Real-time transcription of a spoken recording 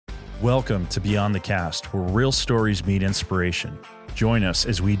Welcome to Beyond the Cast, where real stories meet inspiration. Join us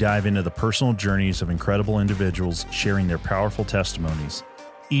as we dive into the personal journeys of incredible individuals sharing their powerful testimonies.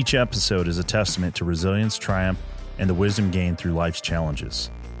 Each episode is a testament to resilience, triumph, and the wisdom gained through life's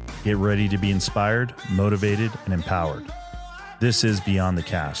challenges. Get ready to be inspired, motivated, and empowered. This is Beyond the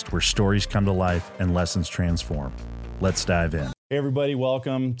Cast, where stories come to life and lessons transform. Let's dive in. Hey everybody,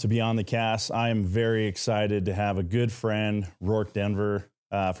 welcome to Beyond the Cast. I am very excited to have a good friend, Rorke Denver.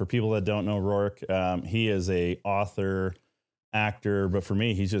 For people that don't know Rorke, he is a author, actor, but for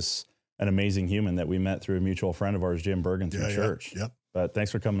me, he's just an amazing human that we met through a mutual friend of ours, Jim Bergen, through church. Yep. But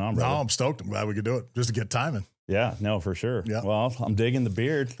thanks for coming on, brother. No, I'm stoked. I'm glad we could do it just to get timing. Yeah, no, for sure. Yeah. Well, I'm digging the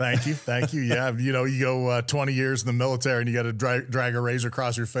beard. Thank you. Thank you. Yeah. You know, you go 20 years in the military and you got to drag a razor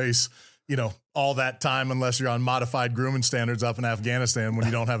across your face, you know, all that time, unless you're on modified grooming standards up in Afghanistan when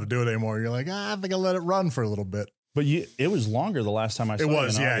you don't have to do it anymore. You're like, I think I'll let it run for a little bit. But it was longer the last time I saw it. It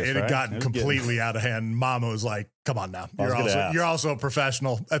was, yeah. August, It had gotten completely out of hand. Mama was like, come on now. You're also a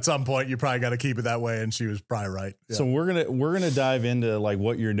professional. At some point, you probably got to keep it that way. And she was probably right. Yeah. So we're going to dive into like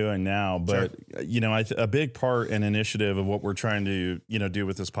what you're doing now. But, you know, a big part and initiative of what we're trying to, you know, do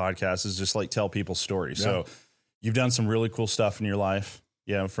with this podcast is just like tell people stories. Yeah. So you've done some really cool stuff in your life.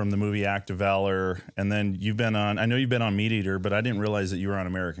 Yeah, from the movie Act of Valor, and then I know you've been on Meat Eater, but I didn't realize that you were on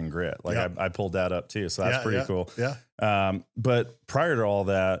American Grit. Like I pulled that up too, so that's pretty cool. Yeah. But prior to all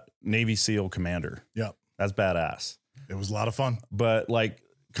that, Navy SEAL commander. Yeah. That's badass. It was a lot of fun. But like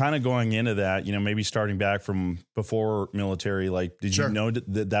kind of going into that, you know, maybe starting back from before military, like, did you know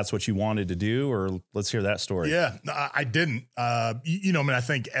that that's what you wanted to do, or let's hear that story? Yeah, I didn't. You know, I mean,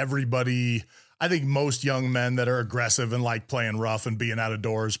 I think most young men that are aggressive and like playing rough and being out of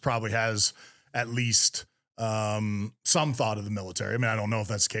doors probably has at least some thought of the military. I mean, I don't know if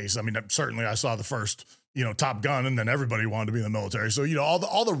that's the case. I mean, certainly I saw the first, you know, Top Gun, and then everybody wanted to be in the military. So, you know,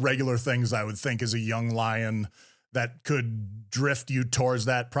 all the regular things I would think as a young lion that could drift you towards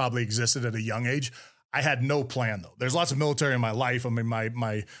that probably existed at a young age. I had no plan though. There's lots of military in my life. I mean,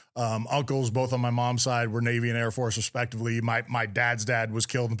 my uncles, both on my mom's side, were Navy and Air Force respectively. My dad's dad was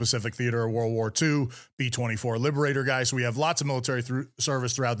killed in the Pacific Theater of World War II, B-24 Liberator guy. So we have lots of military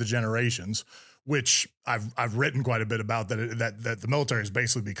service throughout the generations, which I've written quite a bit about that the military has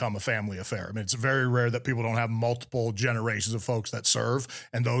basically become a family affair. I mean, it's very rare that people don't have multiple generations of folks that serve,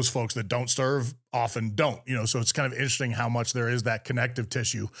 and those folks that don't serve often don't, you know, so it's kind of interesting how much there is that connective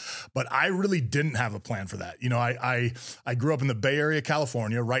tissue. But I really didn't have a plan for that. You know, I grew up in the Bay Area,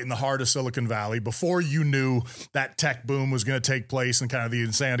 California, right in the heart of Silicon Valley, before you knew that tech boom was going to take place and kind of the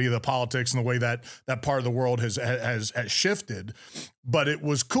insanity of the politics and the way that part of the world has shifted. But it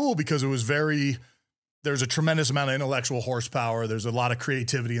was cool because it was there's a tremendous amount of intellectual horsepower. There's a lot of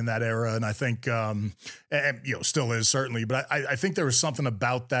creativity in that era. And I think, and you know, still is certainly, but I think there was something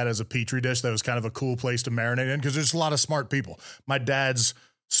about that as a Petri dish that was kind of a cool place to marinate in, because there's a lot of smart people. My dad's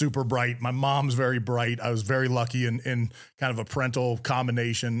super bright. My mom's very bright. I was very lucky in kind of a parental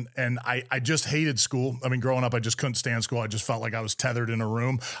combination. And I just hated school. I mean, growing up, I just couldn't stand school. I just felt like I was tethered in a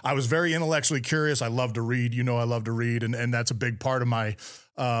room. I was very intellectually curious. I love to read, you know, I love to read. And that's a big part of my,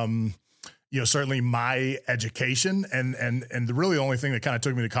 you know, certainly my education, and really the only thing that kind of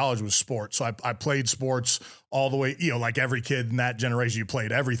took me to college was sports. So I played sports all the way, you know, like every kid in that generation, you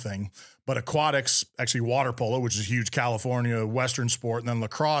played everything. But aquatics, actually water polo, which is a huge California Western sport, and then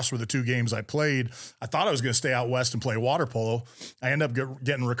lacrosse were the two games I played. I thought I was going to stay out West and play water polo. I ended up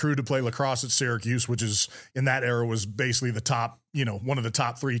getting recruited to play lacrosse at Syracuse, which is in that era was basically the top, you know, one of the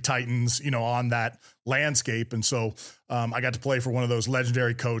top three titans, you know, on that landscape. And so I got to play for one of those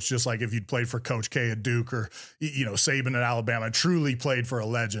legendary coaches, just like if you'd played for Coach K at Duke or, you know, Saban at Alabama. I truly played for a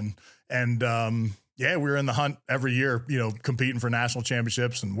legend. And, yeah, we were in the hunt every year, you know, competing for national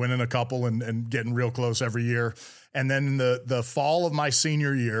championships and winning a couple and getting real close every year. And then in the fall of my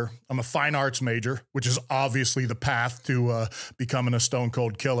senior year, I'm a fine arts major, which is obviously the path to becoming a stone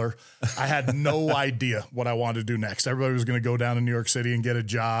cold killer. I had no idea what I wanted to do next. Everybody was going to go down to New York City and get a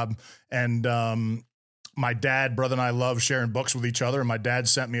job. And my dad, brother, and I love sharing books with each other. And my dad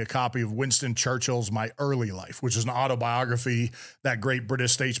sent me a copy of Winston Churchill's My Early Life, which is an autobiography that great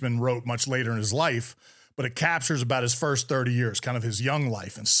British statesman wrote much later in his life. But it captures about his first 30 years, kind of his young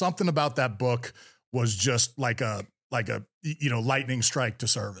life. And something about that book was just like a you know, lightning strike to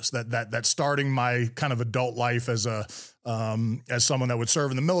service. That starting my kind of adult life as someone that would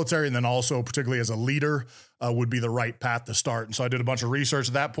serve in the military, and then also particularly as a leader, would be the right path to start. And so I did a bunch of research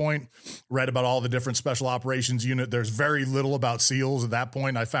at that point, read about all the different special operations unit. There's very little about SEALs at that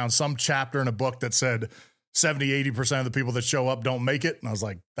point. I found some chapter in a book that said 70-80% of the people that show up don't make it. And I was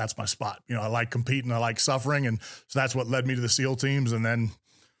like, that's my spot. You know, I like competing, I like suffering. And so that's what led me to the SEAL teams. And then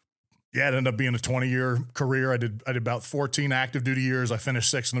Yeah, it ended up being a 20-year career. I did about 14 active duty years. I finished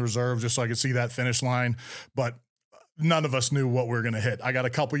 6 in the reserve just so I could see that finish line. But none of us knew what we were going to hit. I got a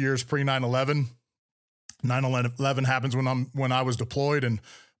couple years pre 9/11. 9/11 happens when I was deployed, and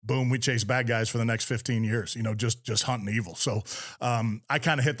boom, we chased bad guys for the next 15 years, just hunting evil. So I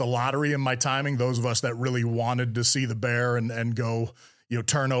kind of hit the lottery in my timing. Those of us that really wanted to see the bear and go,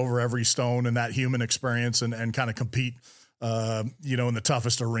 turn over every stone in that human experience and kind of compete, in the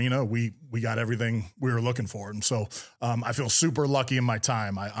toughest arena, we got everything we were looking for. And so I feel super lucky in my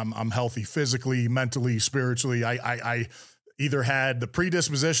time. I'm healthy physically, mentally, spiritually. I either had the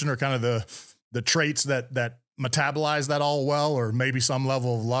predisposition or kind of the traits that metabolize that all well, or maybe some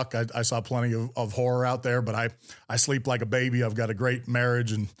level of luck. I saw plenty of horror out there, but I sleep like a baby. I've got a great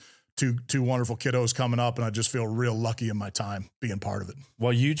marriage and two wonderful kiddos coming up, and I just feel real lucky in my time being part of it.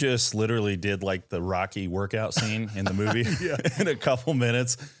 Well, you just literally did like the Rocky workout scene in the movie in a couple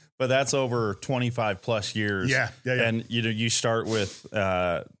minutes, but that's over 25 plus years. Yeah. And you start with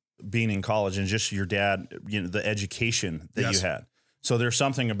being in college and just your dad, the education that you had. So there's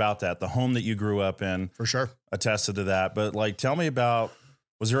something about that. The home that you grew up in, for sure, attested to that. But like, tell me about,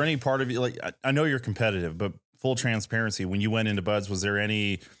 was there any part of you, like, I know you're competitive, but full transparency, when you went into Buds, was there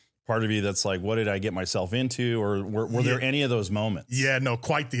any part of you that's like, what did I get myself into? Or were there any of those moments? Yeah, no,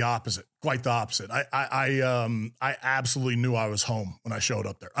 quite the opposite. I absolutely knew I was home when I showed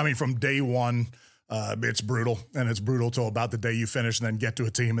up there. I mean, from day one, it's brutal, and it's brutal till about the day you finish and then get to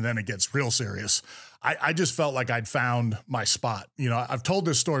a team, and then it gets real serious. I just felt like I'd found my spot. I've told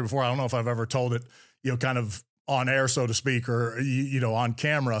this story before. I don't know if I've ever told it, kind of on air, so to speak, or, on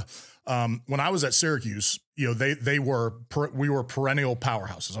camera. When I was at Syracuse, we were perennial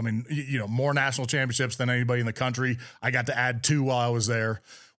powerhouses. I mean, more national championships than anybody in the country. I got to add 2 while I was there.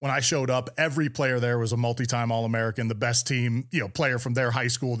 When I showed up, every player there was a multi-time All-American, the best team, player from their high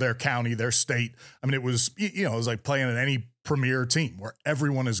school, their county, their state. I mean, it was like playing in any premier team where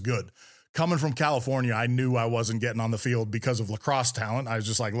everyone is good. Coming from California, I knew I wasn't getting on the field because of lacrosse talent. I was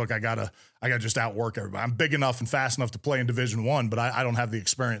just like, look, I gotta just outwork everybody. I'm big enough and fast enough to play in Division I, but I don't have the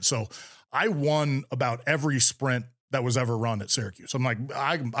experience. So I won about every sprint that was ever run at Syracuse. I'm like,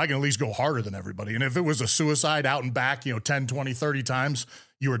 I can at least go harder than everybody. And if it was a suicide out and back, 10, 20, 30 times,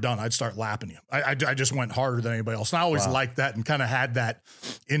 you were done. I'd start lapping you. I just went harder than anybody else. And I always liked that and kind of had that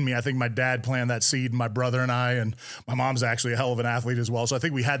in me. I think my dad planted that seed, my brother and I, and my mom's actually a hell of an athlete as well. So I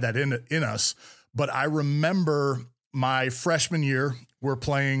think we had that in us. But I remember my freshman year, we're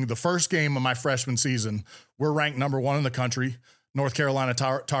playing the first game of my freshman season. We're ranked number 1 in the country. North Carolina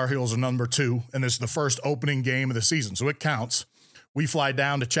Tar Heels are number 2, and this is the first opening game of the season, so it counts. We fly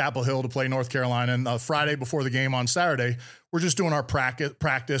down to Chapel Hill to play North Carolina, and Friday before the game on Saturday, we're just doing our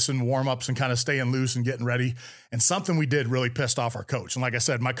practice and warm-ups and kind of staying loose and getting ready, and something we did really pissed off our coach. And like I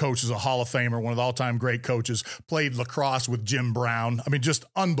said, my coach is a Hall of Famer, one of the all-time great coaches, played lacrosse with Jim Brown. I mean, just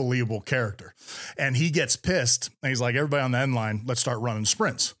unbelievable character. And he gets pissed, and he's like, everybody on the end line, let's start running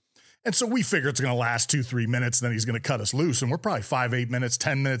sprints. And so we figure it's going to last 2-3 minutes, and then he's going to cut us loose. And we're probably 5-8 minutes,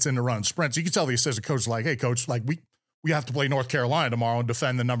 10 minutes into running sprints. You can tell the assistant coach is like, hey, coach, like we have to play North Carolina tomorrow and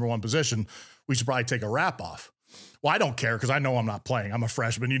defend the number 1 position. We should probably take a wrap off. Well, I don't care because I know I'm not playing. I'm a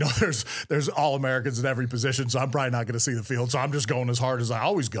freshman. There's All-Americans at every position, so I'm probably not going to see the field. So I'm just going as hard as I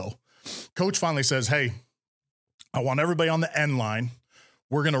always go. Coach finally says, hey, I want everybody on the end line.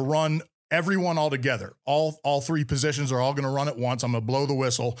 We're going to run everyone all together. All 3 positions are all going to run at once. I'm going to blow the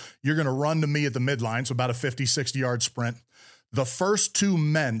whistle. You're going to run to me at the midline, so about a 50, 60-yard sprint. The first 2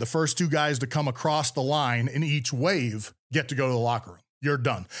 guys to come across the line in each wave get to go to the locker room. You're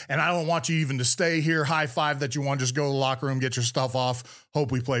done. And I don't want you even to stay here, high five that you want, just go to the locker room, get your stuff off,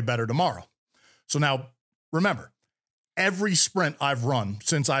 hope we play better tomorrow. So now, remember, every sprint I've run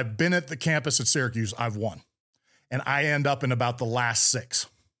since I've been at the campus at Syracuse, I've won. And I end up in about the last 6.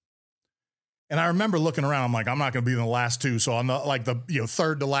 And I remember looking around, I'm like, I'm not going to be in the last 2. So on the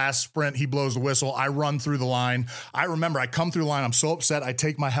third to last sprint, he blows the whistle. I run through the line. I remember I come through the line. I'm so upset. I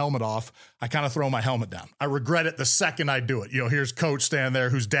take my helmet off. I kind of throw my helmet down. I regret it the second I do it. Here's coach standing there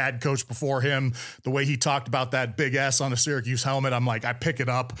whose dad coached before him. The way he talked about that big S on a Syracuse helmet, I'm like, I pick it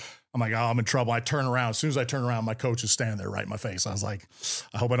up. I'm like, oh, I'm in trouble. I turn around. As soon as I turn around, my coach is standing there right in my face. I was like,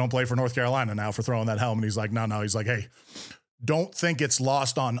 I hope I don't play for North Carolina now for throwing that helmet. He's like, no. He's like, hey, don't think it's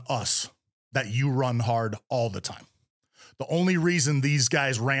lost on us that you run hard all the time. The only reason these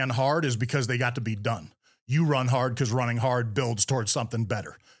guys ran hard is because they got to be done. You run hard because running hard builds towards something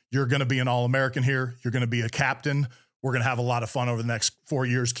better. You're going to be an All-American here. You're going to be a captain. We're going to have a lot of fun over the next 4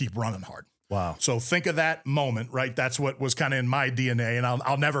 years. Keep running hard. Wow. So think of that moment, right? That's what was kind of in my DNA, and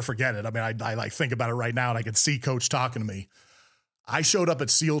I'll never forget it. I mean, I like think about it right now, and I can see coach talking to me. I showed up at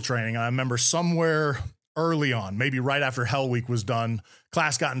SEAL training. And I remember somewhere early on, maybe right after Hell Week was done,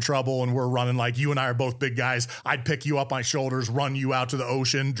 class got in trouble and we're running, like, you and I are both big guys. I'd pick you up my shoulders, run you out to the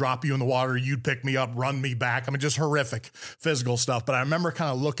ocean, drop you in the water. You'd pick me up, run me back. I mean, just horrific physical stuff. But I remember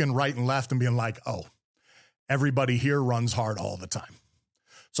kind of looking right and left and being like, oh, everybody here runs hard all the time.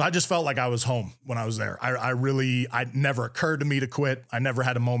 So I just felt like I was home when I was there. I never occurred to me to quit. I never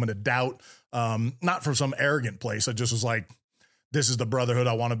had a moment of doubt. Not from some arrogant place. I just was like, this is the brotherhood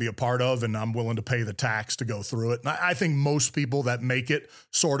I want to be a part of, and I'm willing to pay the tax to go through it. And I think most people that make it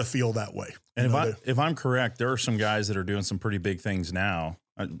sort of feel that way. And if I'm correct, there are some guys that are doing some pretty big things now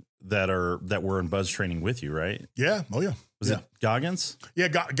that were in Buzz training with you, right? Yeah. Oh yeah. Was it Goggins? Yeah,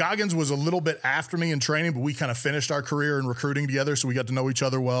 Goggins was a little bit after me in training, but we kind of finished our career in recruiting together, so we got to know each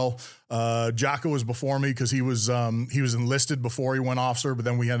other well. Jocko was before me because he was enlisted before he went officer, but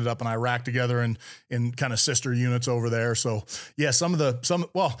then we ended up in Iraq together and in kind of sister units over there. So yeah,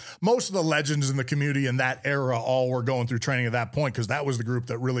 most of the legends in the community in that era all were going through training at that point because that was the group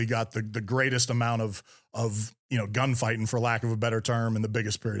that really got the greatest amount of gunfighting, for lack of a better term, in the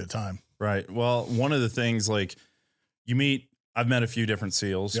biggest period of time. Right. Well, one of the things, like, I've met a few different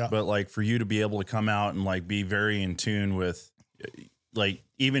SEALs, but like for you to be able to come out and like be very in tune with, like,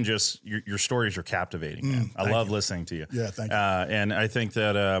 even just your stories are captivating. Man. I love listening to you. Yeah. Thank you. And I think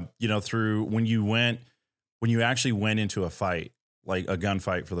that, through when you actually went into a fight, like a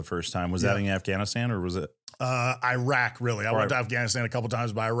gunfight for the first time, was that in Afghanistan or was it? Iraq, really. I went to Afghanistan a couple of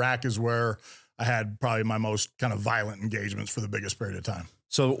times, but Iraq is where I had probably my most kind of violent engagements for the biggest period of time.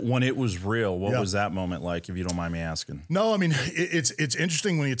 So when it was real, what was that moment like, if you don't mind me asking? No, I mean, it's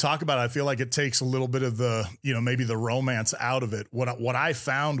interesting when you talk about it. I feel like it takes a little bit of the, maybe the romance out of it. What I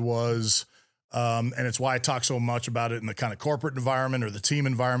found was, and it's why I talk so much about it in the kind of corporate environment or the team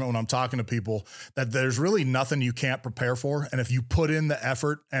environment when I'm talking to people, that there's really nothing you can't prepare for. And if you put in the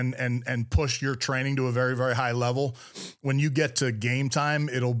effort and push your training to a very, very high level, when you get to game time,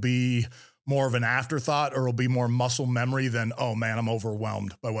 it'll be more of an afterthought, or it'll be more muscle memory than, oh man, I'm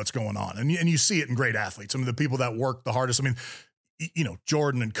overwhelmed by what's going on. And you see it in great athletes. I mean, the people that work the hardest, I mean,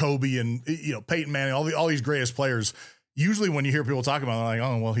 Jordan and Kobe and, Peyton Manning, all these greatest players, usually when you hear people talk about it, like,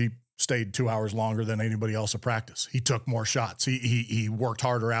 oh, well, he stayed 2 hours longer than anybody else at practice. He took more shots. He worked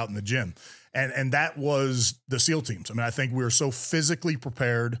harder out in the gym. And that was the SEAL teams. I mean, I think we were so physically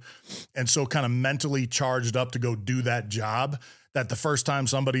prepared and so kind of mentally charged up to go do that job that the first time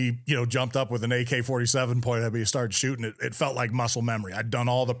somebody, jumped up with an AK-47 pointed at me and started shooting, it felt like muscle memory. I'd done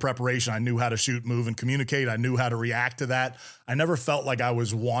all the preparation. I knew how to shoot, move, and communicate. I knew how to react to that. I never felt like I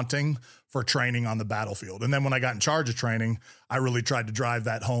was wanting for training on the battlefield. And then when I got in charge of training, I really tried to drive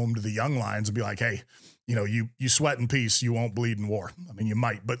that home to the young lions and be like, hey, you sweat in peace, you won't bleed in war. I mean, you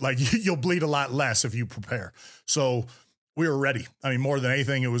might, but like you'll bleed a lot less if you prepare. So we were ready. I mean, more than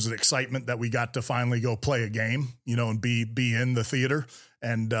anything, it was an excitement that we got to finally go play a game, and be in the theater.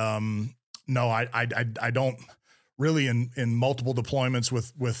 And no, I don't really in multiple deployments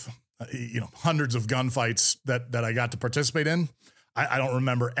with hundreds of gunfights that I got to participate in. I don't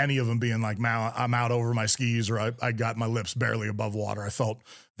remember any of them being like, man, I'm out over my skis, or I got my lips barely above water. I felt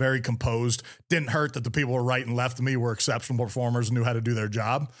very composed. Didn't hurt that the people who were right and left of me were exceptional performers and knew how to do their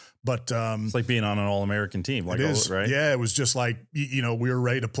job. But it's like being on an all-American team, like, it is, right? Yeah, it was just like, we were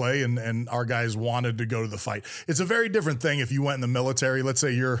ready to play and our guys wanted to go to the fight. It's a very different thing if you went in the military. Let's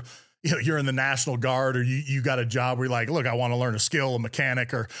say you're in the National Guard, or you got a job where you're like, look, I want to learn a skill, a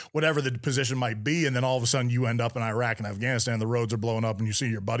mechanic, or whatever the position might be. And then all of a sudden you end up in Iraq and Afghanistan, the roads are blowing up and you see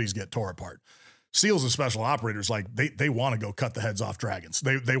your buddies get tore apart. SEALs and special operators, like they want to go cut the heads off dragons.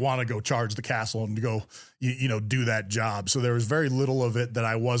 They want to go charge the castle and to go, do that job. So there was very little of it that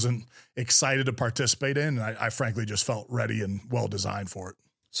I wasn't excited to participate in. And I frankly just felt ready and well designed for it.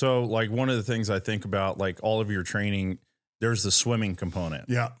 So like one of the things I think about, like all of your training, there's the swimming component.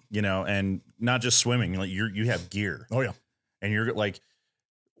 Yeah. And not just swimming, like you have gear. Oh yeah. And you're like,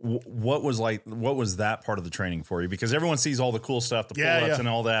 what was that part of the training for you? Because everyone sees all the cool stuff, the pull-ups and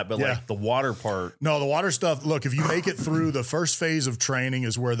all that, but like the water part. No, the water stuff. Look, if you make it through the first phase of training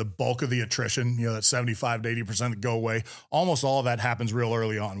is where the bulk of the attrition, that 75 to 80% go away. Almost all of that happens real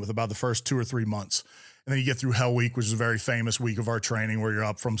early on with about the first 2 or 3 months. And then you get through Hell Week, which is a very famous week of our training where you're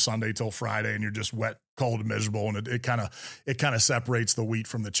up from Sunday till Friday and you're just wet, cold, and miserable. And it kind of separates the wheat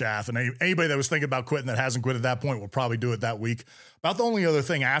from the chaff. And anybody that was thinking about quitting that hasn't quit at that point will probably do it that week. About the only other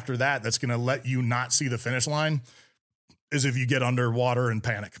thing after that's going to let you not see the finish line is if you get underwater and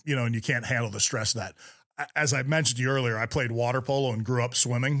panic, and you can't handle the stress of that. As I mentioned to you earlier, I played water polo and grew up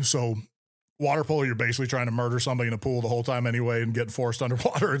swimming. So water polo, you're basically trying to murder somebody in a pool the whole time anyway and get forced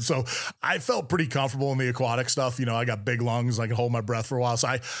underwater. And so I felt pretty comfortable in the aquatic stuff. You know, I got big lungs. I can hold my breath for a while.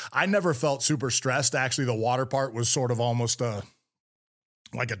 So I never felt super stressed. Actually, the water part was sort of almost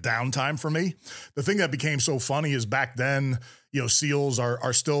like a downtime for me. The thing that became so funny is back then, you know, SEALs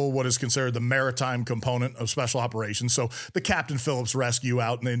are still what is considered the maritime component of special operations. So the Captain Phillips rescue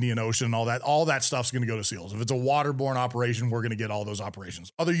out in the Indian Ocean and all that stuff's going to go to SEALs. If it's a waterborne operation, we're going to get all those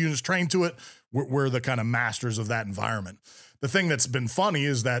operations. Other units trained to it. We're the kind of masters of that environment. The thing that's been funny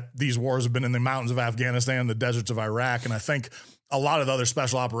is that these wars have been in the mountains of Afghanistan, the deserts of Iraq. And I think a lot of the other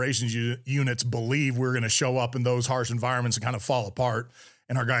special operations units believe we're going to show up in those harsh environments and kind of fall apart.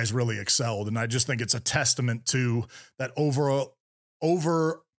 And our guys really excelled. And I just think it's a testament to that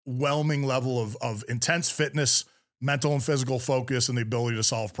overwhelming level of intense fitness, mental and physical focus, and the ability to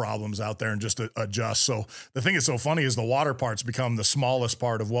solve problems out there and just to adjust. So the thing that's so funny is the water part's become the smallest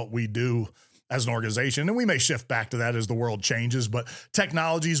part of what we do as an organization. And we may shift back to that as the world changes, but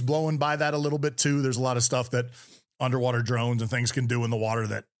technology is blowing by that a little bit too. There's a lot of stuff that underwater drones and things can do in the water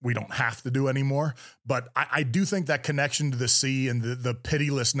that we don't have to do anymore. But I do think that connection to the sea and the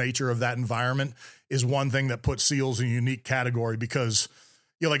pitiless nature of that environment is one thing that puts SEALs in a unique category because,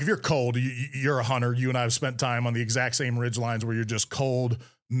 you know, like if you're cold, you're a hunter. You and I have spent time on the exact same ridge lines where you're just cold,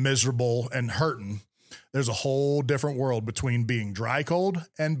 miserable, and hurting. There's a whole different world between being dry cold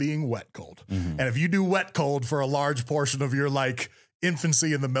and being wet cold. Mm-hmm. And if you do wet cold for a large portion of your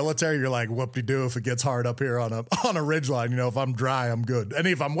infancy in the military, you're like, whoop-de-doo if it gets hard up here on a ridgeline. You know, if I'm dry, I'm good. And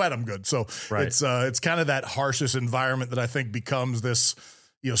if I'm wet, I'm good. So right. It's kind of that harshest environment that I think becomes this,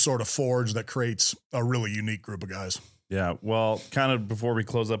 you know, sort of forge that creates a really unique group of guys. Yeah. Well, kind of before we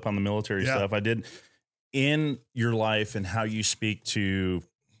close up on the military stuff, I did in your life and how you speak to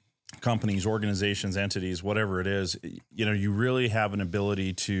companies, organizations, entities, whatever it is, you know, you really have an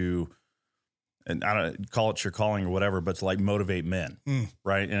ability to, and I don't call it your calling or whatever, but to motivate men.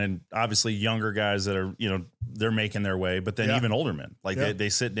 Right. And obviously younger guys that are, you know, they're making their way, but then even older men, they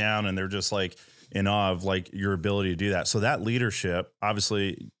sit down and they're just in awe of your ability to do that. So that leadership,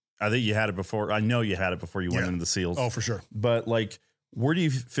 obviously I think you had it before. I know you had it before you went into the SEALs. Oh, for sure. But where do you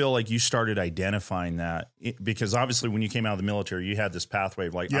feel like you started identifying that? Because obviously when you came out of the military, you had this pathway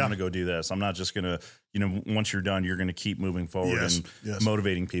of I'm going to go do this. I'm not just going to, you know, once you're done, you're going to keep moving forward and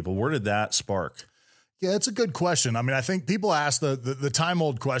motivating people. Where did that spark? Yeah, it's a good question. I mean, I think people ask the time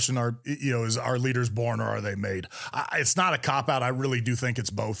old question, is our leaders born or are they made? It's not a cop out. I really do think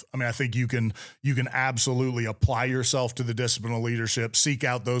it's both. I mean, I think you can absolutely apply yourself to the discipline of leadership, seek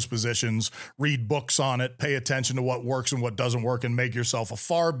out those positions, read books on it, pay attention to what works and what doesn't work, and make yourself a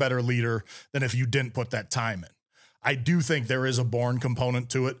far better leader than if you didn't put that time in. I do think there is a born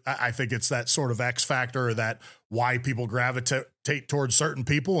component to it. I think it's that sort of X factor, or that why people gravitate towards certain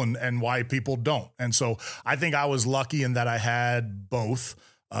people and why people don't. And so I think I was lucky in that I had both.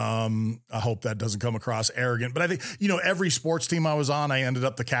 I hope that doesn't come across arrogant, but I think, you know, every sports team I was on, I ended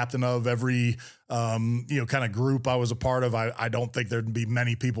up the captain of. Every, kind of group I was a part of. I don't think there'd be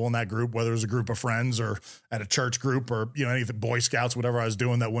many people in that group, whether it was a group of friends or at a church group or, you know, anything, Boy Scouts, whatever I was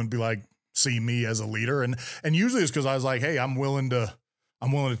doing, that wouldn't be see me as a leader. And usually it's because I was like, hey, I'm willing to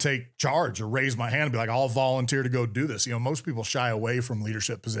take charge or raise my hand and be like, I'll volunteer to go do this. You know, most people shy away from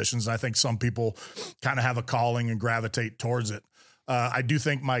leadership positions. And I think some people kind of have a calling and gravitate towards it. I do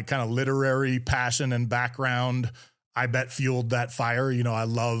think my kind of literary passion and background, I bet, fueled that fire. You know, I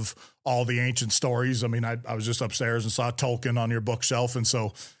love all the ancient stories. I mean, I was just upstairs and saw Tolkien on your bookshelf. And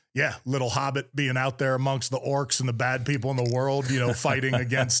so, yeah, little hobbit being out there amongst the orcs and the bad people in the world, you know, fighting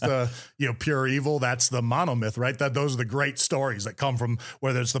against, pure evil. That's the monomyth, right? Those are the great stories that come from,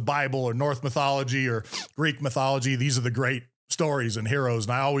 whether it's the Bible or Norse mythology or Greek mythology. These are the great stories and heroes.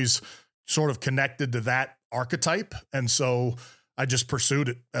 And I always sort of connected to that archetype. And so I just pursued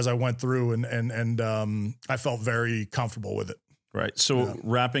it as I went through and I felt very comfortable with it. Right. So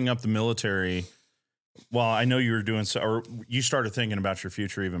wrapping up the military, well, I know you were doing or you started thinking about your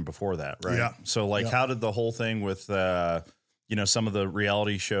future even before that, right? Yeah. So how did the whole thing with, some of the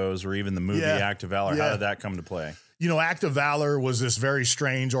reality shows or even the movie Act of Valor, how did that come to play? You know, Act of Valor was this very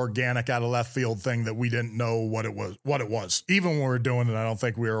strange, organic, out of left field thing that we didn't know what it was. Even when we were doing it, I don't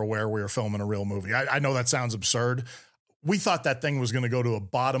think we were aware we were filming a real movie. I know that sounds absurd. We thought that thing was going to go to a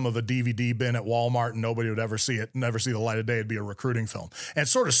bottom of a DVD bin at Walmart and nobody would ever see it, never see the light of day. It'd be a recruiting film. And it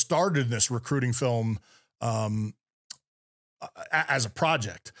sort of started this recruiting film as a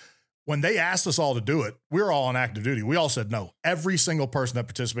project. When they asked us all to do it, we were all on active duty. We all said no. Every single person that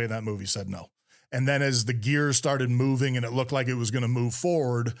participated in that movie said no. And then as the gears started moving and it looked like it was going to move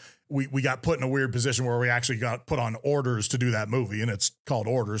forward, we got put in a weird position where we actually got put on orders to do that movie. And it's called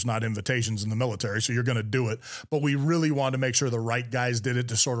orders, not invitations in the military. So you're going to do it. But we really wanted to make sure the right guys did it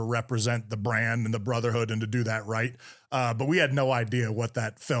to sort of represent the brand and the brotherhood and to do that right. But we had no idea what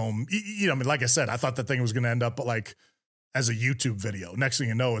that film, I mean, like I said, I thought that thing was going to end up like as a YouTube video. Next thing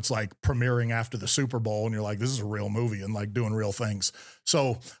you know, it's like premiering after the Super Bowl and you're like, this is a real movie and like doing real things.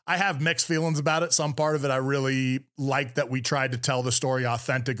 So I have mixed feelings about it. Some part of it, I really like that we tried to tell the story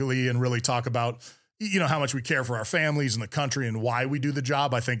authentically and really talk about, how much we care for our families and the country and why we do the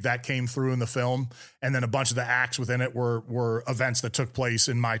job. I think that came through in the film. And then a bunch of the acts within it were events that took place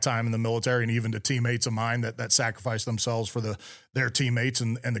in my time in the military and even to teammates of mine that sacrificed themselves for their teammates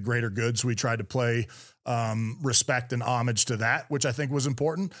and the greater good. So we tried to play respect and homage to that, which I think was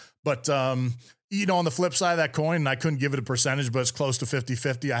important. But, on the flip side of that coin, and I couldn't give it a percentage, but it's close to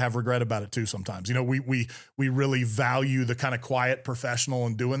 50-50. I have regret about it too sometimes. We really value the kind of quiet professional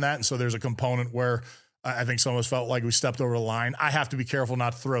in doing that. And so there's a component where I think some of us felt like we stepped over the line. I have to be careful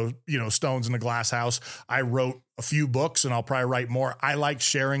not to throw, stones in a glass house. I wrote a few books and I'll probably write more. I like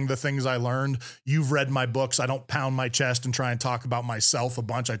sharing the things I learned. You've read my books. I don't pound my chest and try and talk about myself a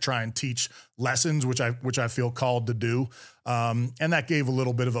bunch. I try and teach lessons, which I feel called to do. And that gave a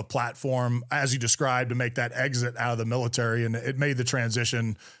little bit of a platform, as you described, to make that exit out of the military. And it made the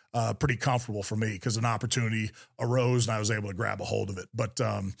transition pretty comfortable for me because an opportunity arose and I was able to grab a hold of it. But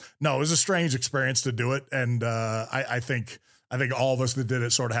no, it was a strange experience to do it. And I think all of us that did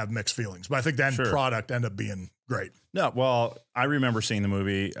it sort of have mixed feelings, but I think the end product ended up being great. No, well, I remember seeing the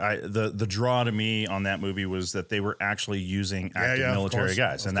movie. The draw to me on that movie was that they were actually using active military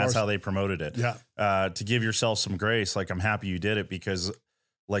guys, and that's how they promoted it. Yeah. To give yourself some grace, like I'm happy you did it because,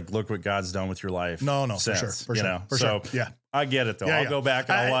 like, look what God's done with your life. No, since, for sure. So yeah. I get it though. I'll go back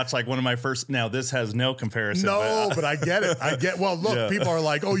and I'll watch like one of my first. Now this has no comparison. No, but I get it. Well, look, people are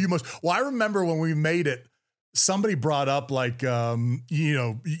like, oh, you must. Well, I remember when we made it. Somebody brought up like, you're going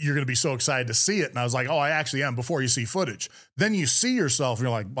to be so excited to see it. And I was like, oh, I actually am before you see footage. Then you see yourself and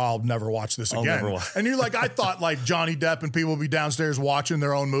you're like, well, I'll never watch this again. And you're like, I thought like Johnny Depp and people would be downstairs watching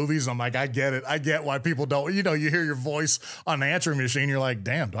their own movies. I'm like, I get it. I get why people don't, you hear your voice on an answering machine. You're like,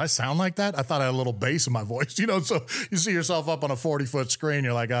 damn, do I sound like that? I thought I had a little bass in my voice, so you see yourself up on a 40-foot screen.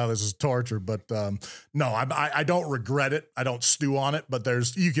 You're like, oh, this is torture. But no, I don't regret it. I don't stew on it, but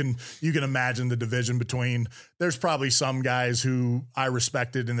you can imagine the division between. There's probably some guys who I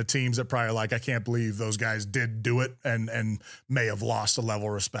respected in the teams that probably like, I can't believe those guys did do it and may have lost a level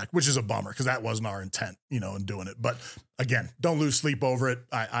of respect, which is a bummer because that wasn't our intent, in doing it. But again, don't lose sleep over it.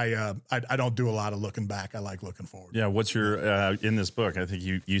 I don't do a lot of looking back. I like looking forward. Yeah. What's your, in this book, I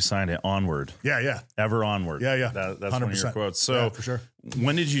think you signed it, Onward. Yeah. Ever onward. Yeah. That's 100%. One of your quotes. So yeah, for sure.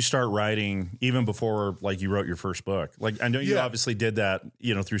 When did you start writing, even before like you wrote your first book? Like I know you obviously did that,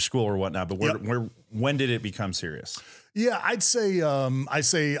 through school or whatnot, but when did it become serious? Yeah, I'd say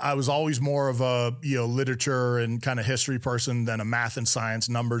I was always more of a literature and kind of history person than a math and science.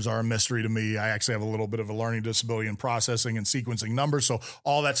 Numbers are a mystery to me. I actually have a little bit of a learning disability in processing and sequencing numbers, so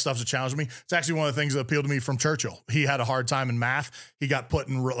all that stuff's a challenge to me. It's actually one of the things that appealed to me from Churchill. He had a hard time in math. He got put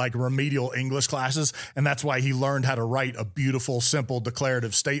in like remedial English classes, and that's why he learned how to write a beautiful, simple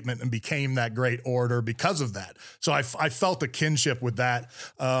declarative statement and became that great orator because of that. So I felt a kinship with that.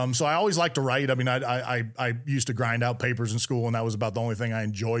 So I always liked to write. I mean, I used to grind out papers in school, and that was about the only thing I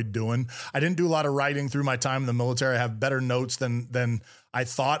enjoyed doing. I didn't do a lot of writing through my time in the military. I have better notes than I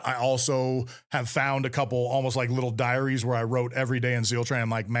thought. I also have found a couple almost like little diaries where I wrote every day in SEAL training. I'm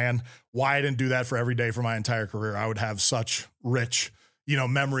like, man, why I didn't do that for every day for my entire career? I would have such rich,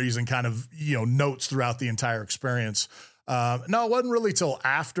 memories and kind of, notes throughout the entire experience. No, it wasn't really till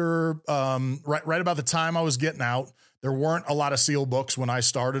after, right about the time I was getting out. There weren't a lot of SEAL books when I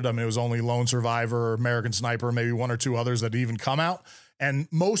started. I mean, it was only Lone Survivor, American Sniper, maybe one or two others that even come out. And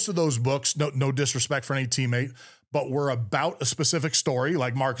most of those books, no disrespect for any teammate, but were about a specific story.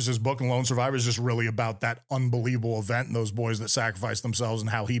 Like Marcus's book and Lone Survivor is just really about that unbelievable event and those boys that sacrificed themselves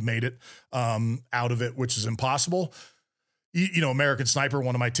and how he made it out of it, which is impossible. American Sniper,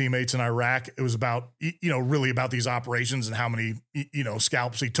 one of my teammates in Iraq, it was about, really about these operations and how many,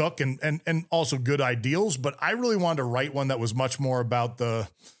 scalps he took and also good ideals. But I really wanted to write one that was much more about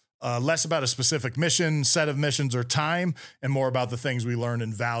less about a specific mission, set of missions or time, and more about the things we learned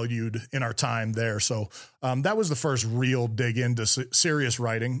and valued in our time there. So that was the first real dig into serious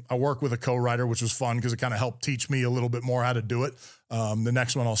writing. I work with a co-writer, which was fun because it kind of helped teach me a little bit more how to do it. The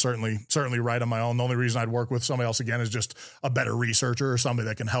next one I'll certainly write on my own. The only reason I'd work with somebody else again is just a better researcher or somebody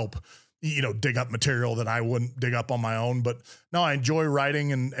that can help, dig up material that I wouldn't dig up on my own. But no, I enjoy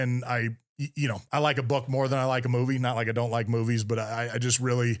writing and I, I like a book more than I like a movie. Not like I don't like movies, but I just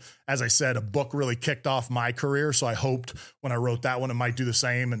really, as I said, a book really kicked off my career. So I hoped when I wrote that one, it might do the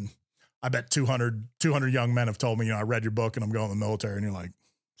same. And I bet 200 young men have told me, I read your book and I'm going to the military. And you're like,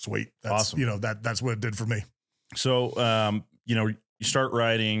 sweet. That's awesome. That's what it did for me. So, you start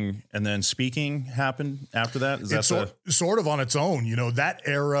writing and then speaking happened after that. Is that sort of on its own, that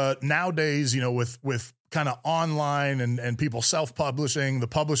era nowadays, with kind of online and people self-publishing, the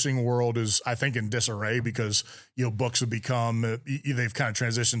publishing world is, I think, in disarray because, books have become, they've kind of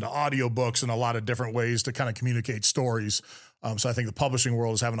transitioned to audiobooks and a lot of different ways to kind of communicate stories. So I think the publishing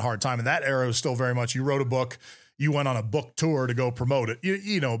world is having a hard time. And that era is still very much, you wrote a book, you went on a book tour to go promote it,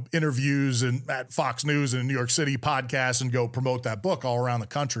 interviews and at Fox News and New York City podcasts and go promote that book all around the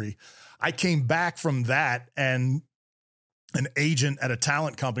country. I came back from that, and an agent at a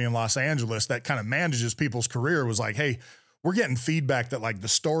talent company in Los Angeles that kind of manages people's career was like, hey, we're getting feedback that like the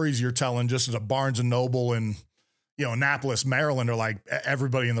stories you're telling just as a Barnes and Noble in, Annapolis, Maryland, are like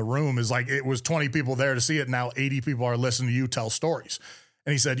everybody in the room is like, it was 20 people there to see it. Now 80 people are listening to you tell stories.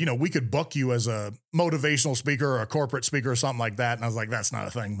 And he said, we could book you as a motivational speaker or a corporate speaker or something like that. And I was like, that's not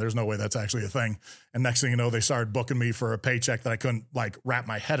a thing. There's no way that's actually a thing. And next thing you know, they started booking me for a paycheck that I couldn't like wrap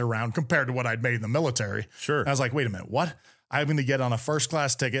my head around compared to what I'd made in the military. Sure. And I was like, wait a minute, what? I'm going to get on a first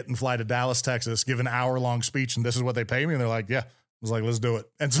class ticket and fly to Dallas, Texas, give an hour-long speech, and this is what they pay me? And they're like, yeah. I was like, let's do it.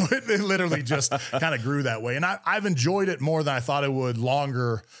 And so it literally just kind of grew that way. And I've enjoyed it more than I thought it would,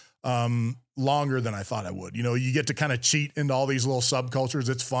 longer than I thought I would. You get to kind of cheat into all these little subcultures.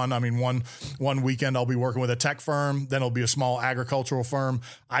 It's fun. I mean, one weekend I'll be working with a tech firm, then it'll be a small agricultural firm,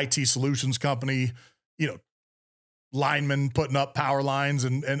 IT solutions company, linemen putting up power lines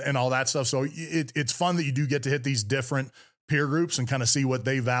and all that stuff. So it's fun that you do get to hit these different peer groups and kind of see what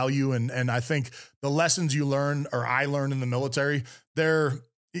they value. And I think the lessons you learn, or I learned in the military, they're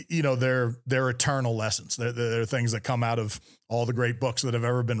eternal lessons. They're things that come out of all the great books that have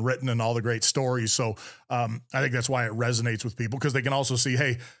ever been written and all the great stories. So I think that's why it resonates with people, because they can also see,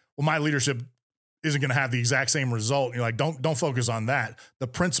 hey, well, my leadership isn't going to have the exact same result. And you're like, don't focus on that. The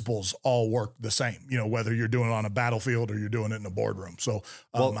principles all work the same, whether you're doing it on a battlefield or you're doing it in a boardroom. So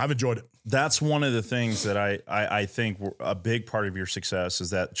I've enjoyed it. That's one of the things that I think a big part of your success is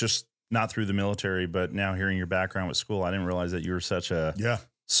that, just not through the military, but now hearing your background with school, I didn't realize that you were such a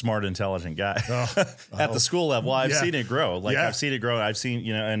smart, intelligent guy at the school level. I've seen it grow. I've seen it grow. I've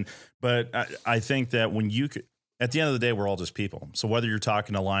seen, but I think that when at the end of the day, we're all just people. So whether you're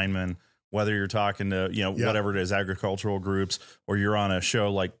talking to linemen, whether you're talking to, whatever it is, agricultural groups, or you're on a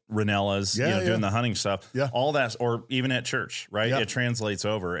show like Ranella's, doing the hunting stuff, all that, or even at church, right? It translates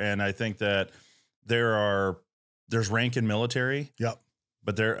over. And I think that there's rank in military,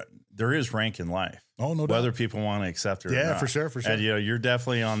 but there is rank in life. Oh, no doubt. Whether people want to accept it or not. Yeah, for sure. And, you're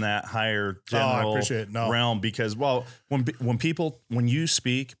definitely on that higher general realm, because, when you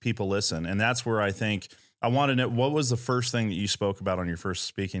speak, people listen. And that's where I think, I want to know, what was the first thing that you spoke about on your first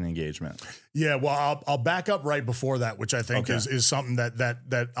speaking engagement? Yeah, well, I'll back up right before that, which I think is something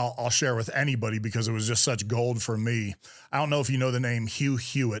that I'll share with anybody, because it was just such gold for me. I don't know if you know the name Hugh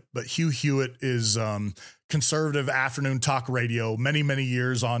Hewitt, but Hugh Hewitt is conservative afternoon talk radio, many, many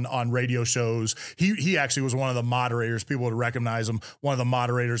years on radio shows. He actually was one of the moderators. People would recognize him, one of the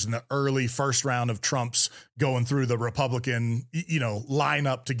moderators in the early first round of Trump's going through the Republican,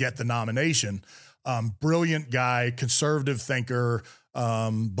 lineup to get the nomination. Brilliant guy, conservative thinker,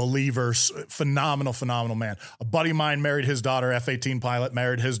 believer, phenomenal man. A buddy of mine married his daughter, F-18 pilot,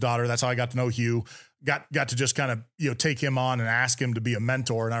 married his daughter. That's how I got to know Hugh. Got to just kind of, take him on and ask him to be a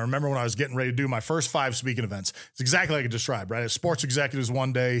mentor. And I remember when I was getting ready to do my first 5 speaking events, it's exactly like I described, right? As sports executives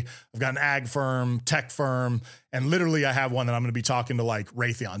one day, I've got an ag firm, tech firm, and literally I have one that I'm going to be talking to like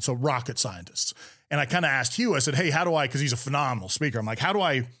Raytheon, so rocket scientists. And I kind of asked Hugh, I said, hey, how do I, because he's a phenomenal speaker, I'm like, how do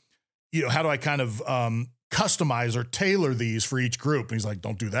I kind of customize or tailor these for each group? And he's like,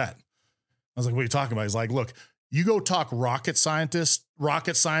 don't do that. I was like, what are you talking about? He's like, look, you go talk rocket science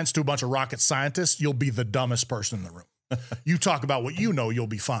to a bunch of rocket scientists, you'll be the dumbest person in the room. You talk about what you'll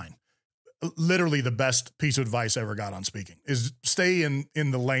be fine. Literally the best piece of advice I ever got on speaking is stay in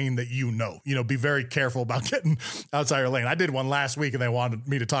the lane that be very careful about getting outside your lane. I did one last week and they wanted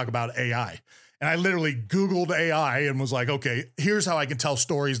me to talk about AI. And I literally Googled AI and was like, okay, here's how I can tell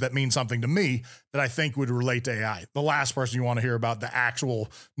stories that mean something to me that I think would relate to AI. The last person you want to hear about the actual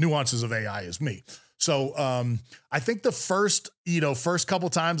nuances of AI is me. So I think the first couple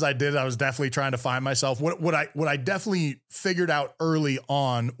times I did, I was definitely trying to find myself. What I definitely figured out early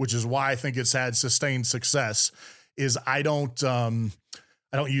on, which is why I think it's had sustained success, is I don't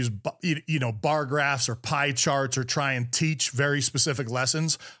I don't use, bar graphs or pie charts or try and teach very specific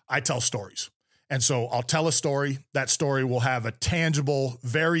lessons. I tell stories. And so I'll tell a story. That story will have a tangible,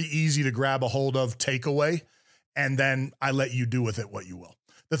 very easy to grab a hold of takeaway. And then I let you do with it what you will.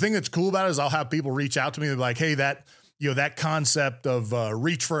 The thing that's cool about it is I'll have people reach out to me. They're like, hey, that concept of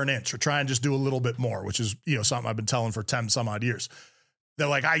reach for an inch or try and just do a little bit more, which is, something I've been telling for 10 some odd years. They're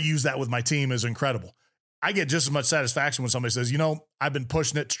like, I use that with my team, is incredible. I get just as much satisfaction when somebody says, I've been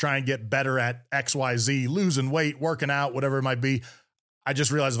pushing it to try and get better at X, Y, Z, losing weight, working out, whatever it might be. I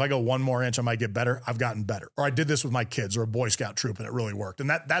just realized if I go one more inch, I might get better. I've gotten better. Or I did this with my kids or a Boy Scout troop and it really worked. And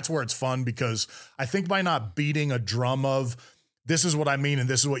that's where it's fun, because I think by not beating a drum of this is what I mean and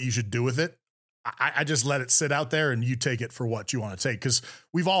this is what you should do with it, I just let it sit out there and you take it for what you want to take. Because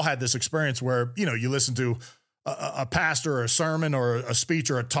we've all had this experience where, you listen to a pastor or a sermon or a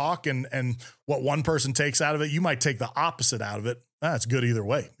speech or a talk, and what one person takes out of it, you might take the opposite out of it. That's good either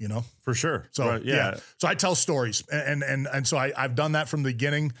way, For sure. So right, yeah. So I tell stories, and so I've done that from the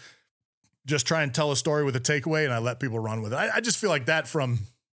beginning. Just try and tell a story with a takeaway, and I let people run with it. I just feel like that from,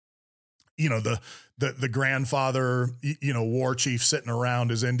 the grandfather, war chief sitting around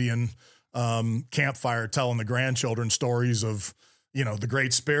his Indian campfire telling the grandchildren stories of, the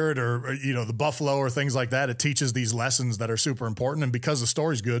Great Spirit or the buffalo or things like that. It teaches these lessons that are super important. And because the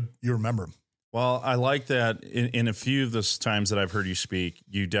story's good, you remember them. Well, I like that in a few of the times that I've heard you speak,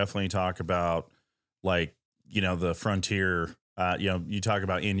 you definitely talk about the frontier, you talk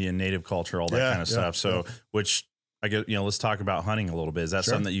about Indian native culture, all that kind of stuff. So, which I guess, let's talk about hunting a little bit. Is that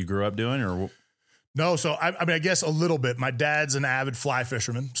something that you grew up doing or? No. So I guess a little bit. My dad's an avid fly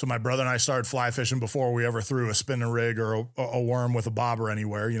fisherman. So my brother and I started fly fishing before we ever threw a spinning rig or a worm with a bobber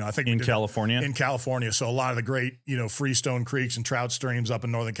anywhere. I think in California. So a lot of the great, freestone creeks and trout streams up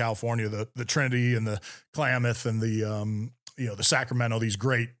in Northern California, the Trinity and the Klamath and the Sacramento, these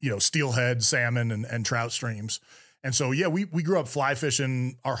great, steelhead, salmon and trout streams. And so, we grew up fly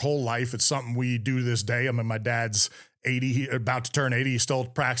fishing our whole life. It's something we do to this day. I mean, my dad's 80, about to turn 80. He still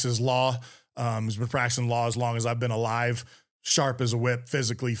practices law. He's been practicing law as long as I've been alive, sharp as a whip,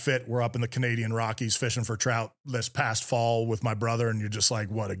 physically fit. We're up in the Canadian Rockies fishing for trout this past fall with my brother. And you're just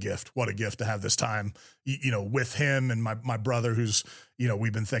like, what a gift to have this time, with him and my brother, who's,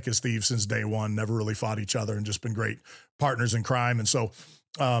 we've been thick as thieves since day one, never really fought each other and just been great partners in crime. And so,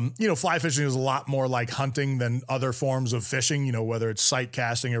 fly fishing is a lot more like hunting than other forms of fishing, whether it's sight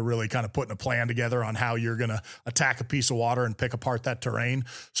casting or really kind of putting a plan together on how you're going to attack a piece of water and pick apart that terrain.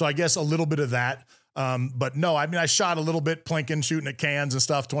 So I guess a little bit of that. But no, I mean, I shot a little bit plinking, shooting at cans and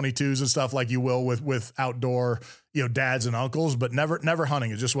stuff, 22s and stuff like you will with outdoor, dads and uncles, but never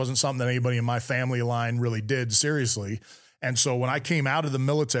hunting. It just wasn't something that anybody in my family line really did seriously. And so when I came out of the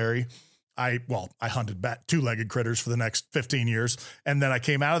military, I hunted two-legged critters for the next 15 years. And then I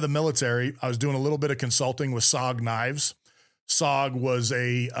came out of the military. I was doing a little bit of consulting with SOG Knives. SOG was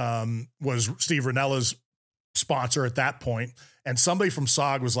Steve Rinella's sponsor at that point. And somebody from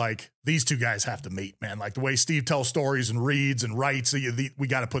SOG was like, these two guys have to meet, man. Like the way Steve tells stories and reads and writes, we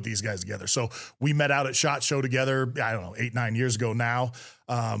got to put these guys together. So we met out at SHOT Show together, I don't know, 8-9 years ago now.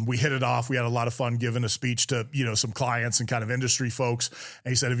 We hit it off. We had a lot of fun giving a speech to, some clients and kind of industry folks.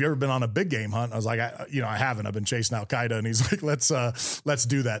 And he said, have you ever been on a big game hunt? I was like, I haven't. I've been chasing Al-Qaeda. And he's like, let's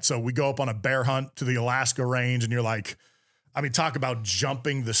do that. So we go up on a bear hunt to the Alaska range, and you're like, talk about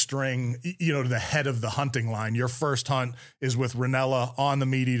jumping the string, to the head of the hunting line. Your first hunt is with Rinella on the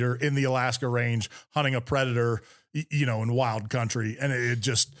meat eater in the Alaska range, hunting a predator, in wild country. And it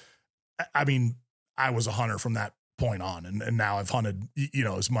just, I was a hunter from that point on. And now I've hunted,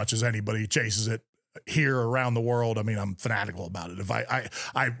 as much as anybody chases it here around the world. I'm fanatical about it.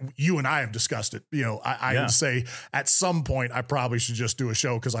 If you and I have discussed it, I would say at some point I probably should just do a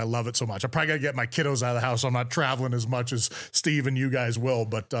show because I love it so much. I probably got to get my kiddos out of the house. So I'm not traveling as much as Steve and you guys will,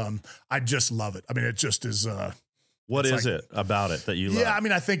 but I just love it. It just is. What is it about it that you love?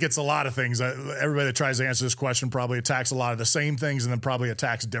 Yeah, I think it's a lot of things. Everybody that tries to answer this question probably attacks a lot of the same things and then probably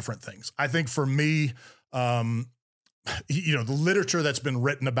attacks different things. I think for me, the literature that's been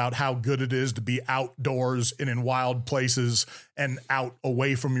written about how good it is to be outdoors and in wild places and out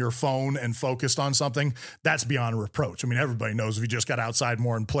away from your phone and focused on something, that's beyond reproach. Everybody knows if you just got outside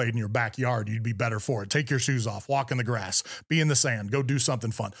more and played in your backyard, you'd be better for it. Take your shoes off, walk in the grass, be in the sand, go do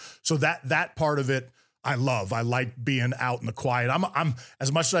something fun. So that part of it, I love. I like being out in the quiet. I'm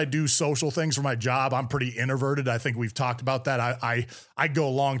as much as I do social things for my job, I'm pretty introverted. I think we've talked about that. I go a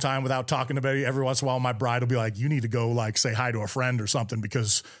long time without talking to anybody. Every once in a while, my bride will be like, you need to go say hi to a friend or something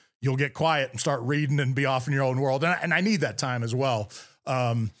because you'll get quiet and start reading and be off in your own world. And I need that time as well.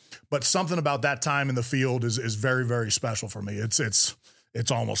 But something about that time in the field is very, very special for me. It's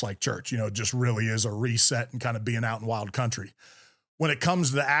it's almost like church, it just really is a reset and kind of being out in wild country. When it comes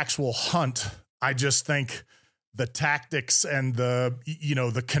to the actual hunt, I just think the tactics and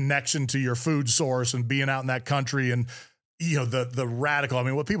the connection to your food source and being out in that country and, the radical, I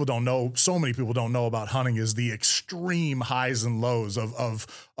mean, what people don't know, so many people don't know about hunting is the extreme highs and lows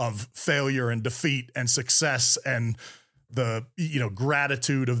of failure and defeat and success and the,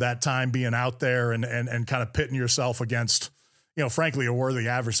 gratitude of that time being out there and kind of pitting yourself against, frankly, a worthy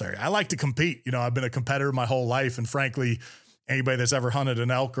adversary. I like to compete. I've been a competitor my whole life. And frankly, anybody that's ever hunted an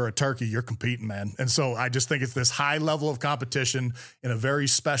elk or a turkey, you're competing, man. And so I just think it's this high level of competition in a very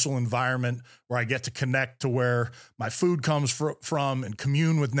special environment where I get to connect to where my food comes from and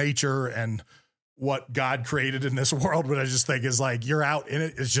commune with nature and what God created in this world. But I just think is like, you're out in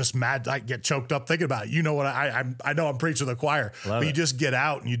it. It's just mad. I get choked up thinking about it. What I know I'm preaching to the choir, but you just get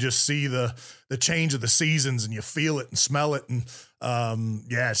out and you just see the change of the seasons and you feel it and smell it. And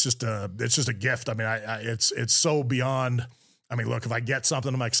it's just a gift. I mean, it's so beyond. I mean, look, if I get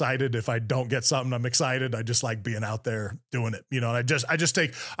something, I'm excited. If I don't get something, I'm excited. I just like being out there doing it. And I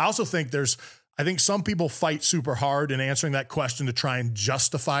also think I think some people fight super hard in answering that question to try and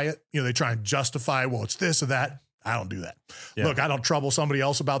justify it. They try and justify, well, it's this or that. I don't do that. Yeah. Look, I don't trouble somebody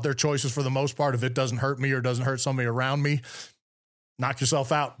else about their choices for the most part. If it doesn't hurt me or doesn't hurt somebody around me, knock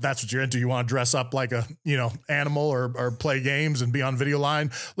yourself out. That's what you're into. You want to dress up like a, animal or play games and be on video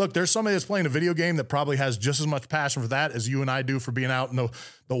line. Look, there's somebody that's playing a video game that probably has just as much passion for that as you and I do for being out in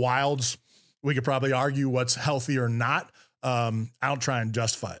the wilds. We could probably argue what's healthy or not. I don't try and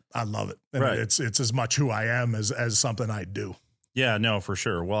justify it. I love it. And right. It's as much who I am as something I do. Yeah, no, for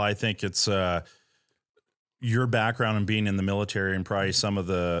sure. Well, I think it's your background and being in the military and probably some of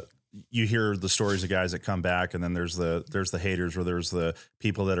you hear the stories of guys that come back and then there's the haters or there's the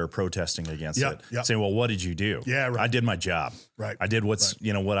people that are protesting against it saying, well, what did you do? Yeah, right. I did my job. Right. I did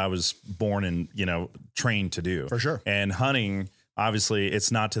what I was born and, trained to do. For sure. And hunting, obviously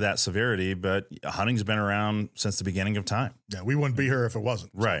it's not to that severity, but hunting's been around since the beginning of time. Yeah. We wouldn't be here if it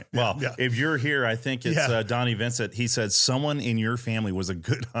wasn't. Right. Well, if you're here, I think it's Donnie Vincent. He said someone in your family was a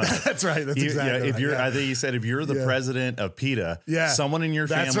good hunter. That's right. That's exactly if you're, I think he said, if you're the president of PETA, someone in your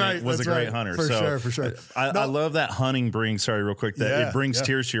family was a great hunter. For sure. I love that hunting brings, real quick, that it brings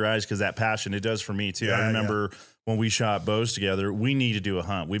tears to your eyes because that passion, it does for me too. I remember when we shot bows together, we need to do a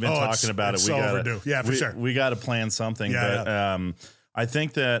hunt. We've been talking about it. We got to plan something. I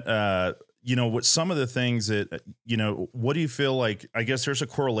think that, what some of the things that, what do you feel like, I guess there's a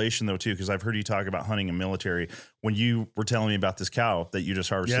correlation though, too, because I've heard you talk about hunting and military when you were telling me about this cow that you just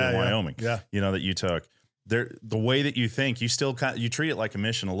harvested in Wyoming, that you took. The way that you think, you still you treat it like a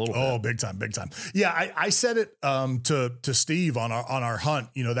mission a little bit. Oh, big time. Yeah, I said it to Steve on our hunt.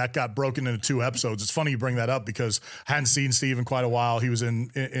 That got broken into 2 episodes. It's funny you bring that up because I hadn't seen Steve in quite a while. He was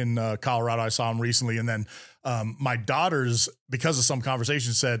in Colorado. I saw him recently, and then my daughters, because of some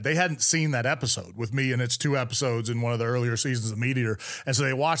conversation, said they hadn't seen that episode with me, and it's 2 episodes in one of the earlier seasons of Meat Eater, and so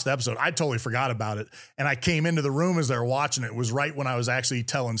they watched the episode. I totally forgot about it, and I came into the room as they were watching it. It was right when I was actually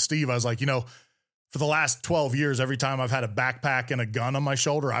telling Steve, I was like, for the last 12 years, every time I've had a backpack and a gun on my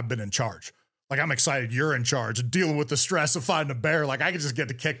shoulder, I've been in charge. Like, I'm excited you're in charge, dealing with the stress of finding a bear. Like, I can just get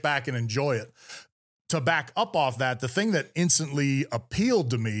to kick back and enjoy it. To back up off that, the thing that instantly appealed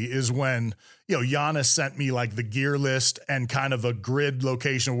to me is when, Giannis sent me like the gear list and kind of a grid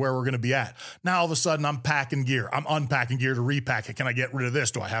location of where we're going to be at. Now, all of a sudden I'm packing gear. I'm unpacking gear to repack it. Can I get rid of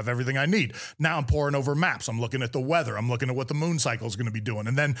this? Do I have everything I need? Now I'm pouring over maps. I'm looking at the weather. I'm looking at what the moon cycle is going to be doing.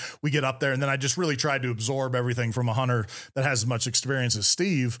 And then we get up there and then I just really tried to absorb everything from a hunter that has as much experience as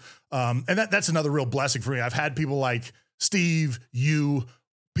Steve. And that's another real blessing for me. I've had people like Steve,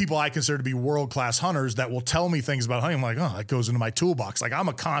 people I consider to be world-class hunters that will tell me things about hunting. I'm like, oh, that goes into my toolbox. Like, I'm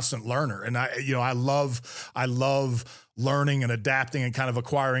a constant learner. And I love learning and adapting and kind of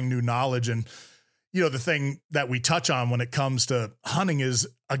acquiring new knowledge. And, the thing that we touch on when it comes to hunting is,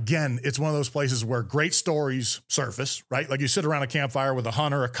 again, it's one of those places where great stories surface, right? Like, you sit around a campfire with a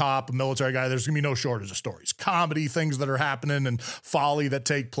hunter, a cop, a military guy, there's gonna be no shortage of stories, comedy, things that are happening and folly that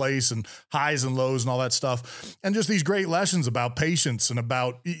take place and highs and lows and all that stuff. And just these great lessons about patience and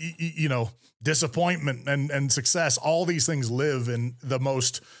about, disappointment and success. All these things live in the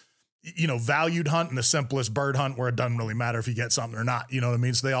most, valued hunt and the simplest bird hunt where it doesn't really matter if you get something or not, you know what I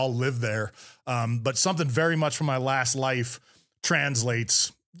mean? So they all live there. But something very much from my last life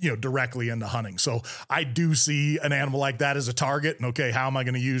translates, directly into hunting. So I do see an animal like that as a target. And okay, how am I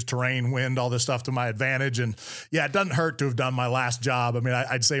going to use terrain, wind, all this stuff to my advantage? And yeah, it doesn't hurt to have done my last job. I mean,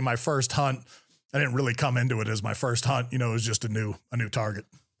 I'd say my first hunt, I didn't really come into it as my first hunt, it was just a new target.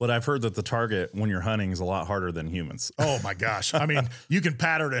 But I've heard that the target when you're hunting is a lot harder than humans. Oh my gosh. I mean, you can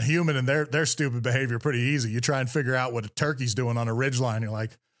pattern a human and their stupid behavior pretty easy. You try and figure out what a turkey's doing on a ridgeline. You're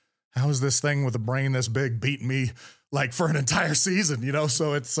like, how is this thing with a brain this big beating me like for an entire season, you know?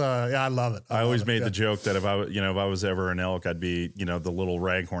 So it's, I love it. I always made the joke that if I was ever an elk, I'd be, the little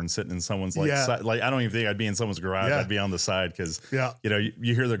raghorn sitting in someone's side. Like, I don't even think I'd be in someone's garage. I'd be on the side. Cause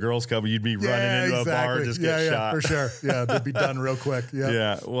you hear the girls come, you'd be running into a bar, just get shot. For sure. Yeah. They'd be done real quick.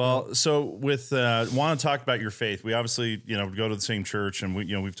 Yeah. Well, so with, want to talk about your faith. We obviously, go to the same church, and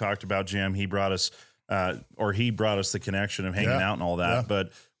we've talked about Jim. He brought us the connection of hanging out and all that. Yeah.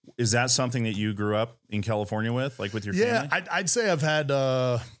 But is that something that you grew up in California with, like with your family? Yeah, I'd say I've had,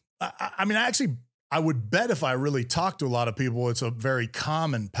 I would bet if I really talk to a lot of people, it's a very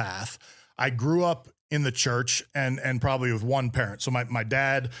common path. I grew up in the church and probably with one parent. So my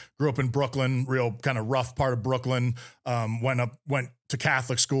dad grew up in Brooklyn, real kind of rough part of Brooklyn, went to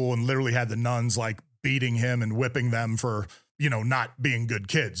Catholic school and literally had the nuns like beating him and whipping them for, not being good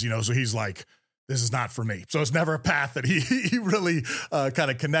kids, so he's like, this is not for me. So it's never a path that he really kind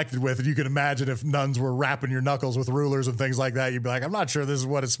of connected with. And you can imagine if nuns were wrapping your knuckles with rulers and things like that, you'd be like, I'm not sure this is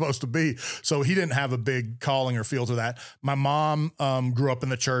what it's supposed to be. So he didn't have a big calling or feel to that. My mom grew up in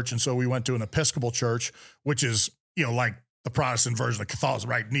the church. And so we went to an Episcopal church, which is, like the Protestant version of Catholicism,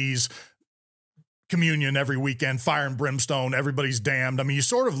 right? Knees, communion every weekend, fire and brimstone, everybody's damned. I mean, you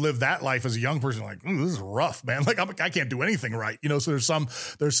sort of live that life as a young person, like, this is rough, man. Like I can't do anything right. So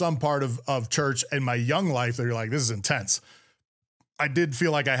there's some part of church in my young life that you're like, this is intense. I did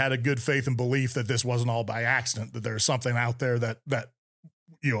feel like I had a good faith and belief that this wasn't all by accident, that there's something out there that,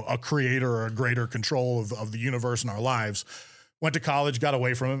 a creator or a greater control of the universe in our lives. Went to college, got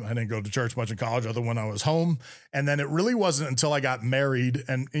away from it. I didn't go to church much in college other than when I was home. And then it really wasn't until I got married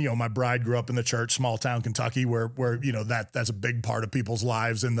and, my bride grew up in the church, small town Kentucky, where that's a big part of people's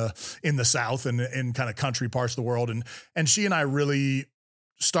lives in the South and in kind of country parts of the world. And she and I really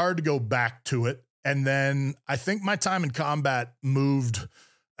started to go back to it. And then I think my time in combat moved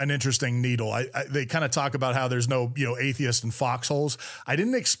an interesting needle. They kind of talk about how there's no, atheists in foxholes. I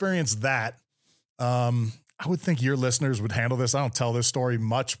didn't experience that. I would think your listeners would handle this. I don't tell this story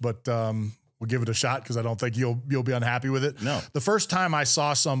much, but we'll give it a shot because I don't think you'll be unhappy with it. No. The first time I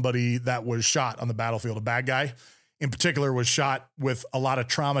saw somebody that was shot on the battlefield, a bad guy in particular was shot with a lot of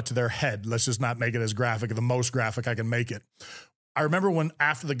trauma to their head. Let's just not make it as graphic, the most graphic I can make it. I remember when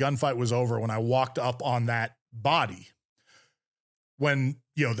after the gunfight was over, when I walked up on that body, when,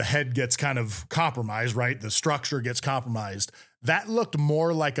 the head gets kind of compromised, right? The structure gets compromised. That looked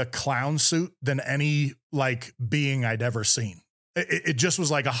more like a clown suit than any like being I'd ever seen. It just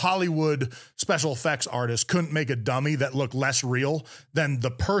was like a Hollywood special effects artist couldn't make a dummy that looked less real than the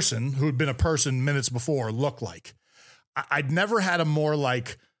person who had been a person minutes before looked like. I'd never had a more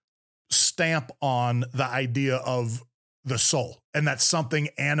like stamp on the idea of the soul and that something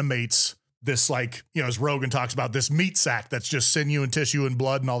animates this, like, as Rogan talks about, this meat sack that's just sinew and tissue and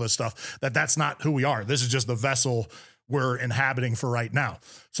blood and all this stuff, that's not who we are. This is just the vessel we're inhabiting for right now.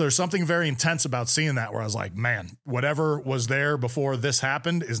 So there's something very intense about seeing that where I was like, man, whatever was there before this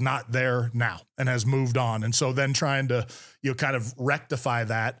happened is not there now and has moved on. And so then trying to, kind of rectify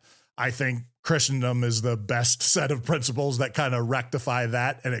that, I think Christendom is the best set of principles that kind of rectify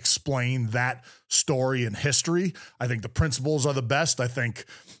that and explain that story and history. I think the principles are the best. I think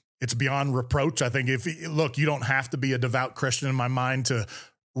it's beyond reproach. I think you don't have to be a devout Christian in my mind to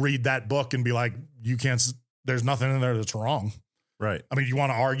read that book and be like, there's nothing in there that's wrong. Right. I mean, you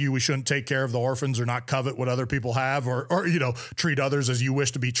want to argue we shouldn't take care of the orphans or not covet what other people have or treat others as you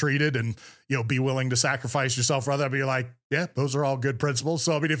wish to be treated and, be willing to sacrifice yourself for others. I'd be like, yeah, those are all good principles.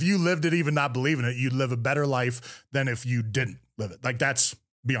 So, I mean, if you lived it, even not believing it, you'd live a better life than if you didn't live it. Like that's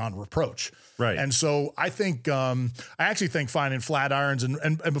beyond reproach. Right. And so I think, I actually think finding Flatirons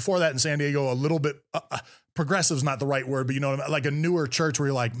and before that in San Diego, a little bit, progressive's not the right word, but like a newer church where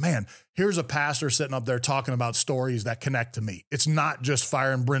you're like, man, here's a pastor sitting up there talking about stories that connect to me. It's not just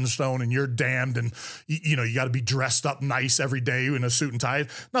fire and brimstone and you're damned and you got to be dressed up nice every day in a suit and tie.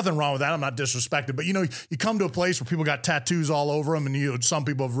 Nothing wrong with that. I'm not disrespected, but you come to a place where people got tattoos all over them and some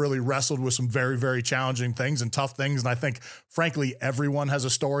people have really wrestled with some very, very challenging things and tough things. And I think frankly, everyone has a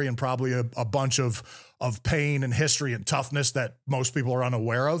story and probably a bunch of pain and history and toughness that most people are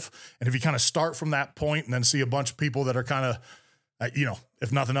unaware of. And if you kind of start from that point and then see a bunch of people that are kind of,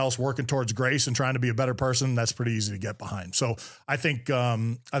 if nothing else, working towards grace and trying to be a better person, that's pretty easy to get behind. So I think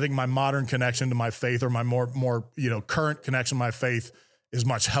my modern connection to my faith or my more current connection to my faith is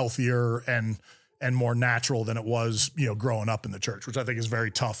much healthier and and more natural than it was, growing up in the church, which I think is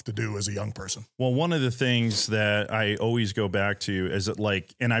very tough to do as a young person. Well, one of the things that I always go back to is that,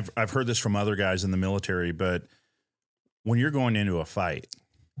 like, and I've heard this from other guys in the military, but when you're going into a fight,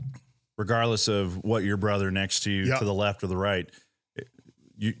 regardless of what your brother next to you, to the left or the right,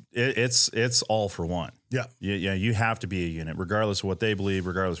 it's all for one. Yeah. Yeah. You have to be a unit, regardless of what they believe,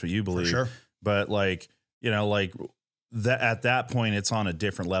 regardless of what you believe. For sure. But like that at that point, it's on a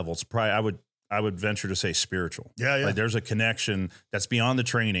different level. It's probably, I would venture to say spiritual. Yeah. Like there's a connection that's beyond the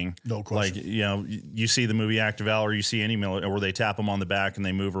training. No question. Like, you see the movie Act of Valor, you see any military where they tap them on the back and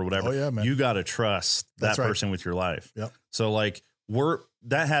they move or whatever. Oh, yeah, man. You got to trust that right. person with your life. Yeah. So like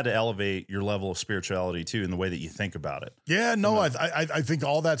that had to elevate your level of spirituality too, in the way that you think about it. Yeah, no, I think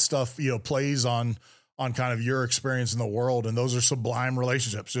all that stuff, plays on kind of your experience in the world. And those are sublime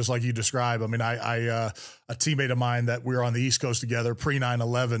relationships, just like you describe. I mean, a teammate of mine that we were on the East Coast together pre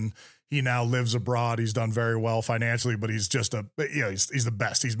 9/11, he now lives abroad. He's done very well financially, but he's just he's the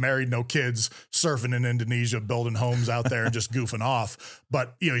best. He's married, no kids, surfing in Indonesia, building homes out there and just goofing off.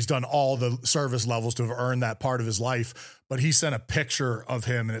 But, he's done all the service levels to have earned that part of his life. But he sent a picture of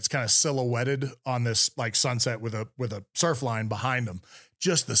him and it's kind of silhouetted on this like sunset with a surf line behind him.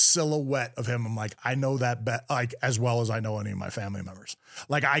 Just the silhouette of him. I'm like, I know that like as well as I know any of my family members.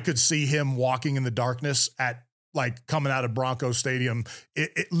 Like I could see him walking in the darkness at like coming out of Broncos Stadium.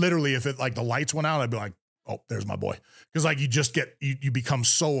 It literally, if it like the lights went out, I'd be like, oh, there's my boy. Cause like you just you become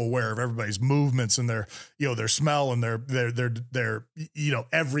so aware of everybody's movements and their smell and their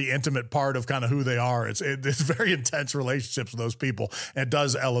every intimate part of kind of who they are. It's very intense relationships with those people. And it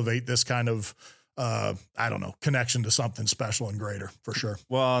does elevate this kind of, I don't know, connection to something special and greater for sure.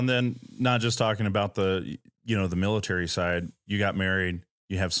 Well, and then not just talking about the military side, you got married,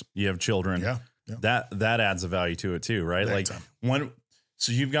 you have children. Yeah. That adds a value to it too, right? Big time.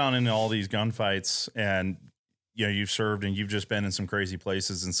 So you've gone into all these gunfights and, you've served and you've just been in some crazy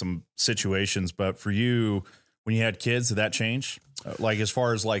places and some situations. But for you, when you had kids, did that change? Like as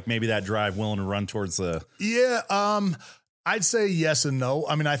far as like maybe that drive willing to run towards the... Yeah. I'd say yes and no.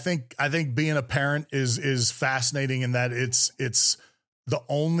 I mean, I think being a parent is fascinating in that it's the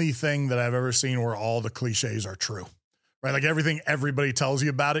only thing that I've ever seen where all the cliches are true. Right? Like everything everybody tells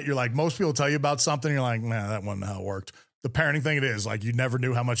you about it, you're like, most people tell you about something, you're like, nah, that wasn't how it worked. The parenting thing, it is like you never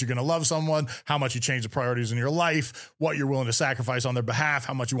knew how much you're going to love someone, how much you change the priorities in your life, what you're willing to sacrifice on their behalf,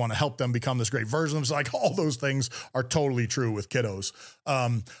 how much you want to help them become this great version of themselves. Like all those things are totally true with kiddos.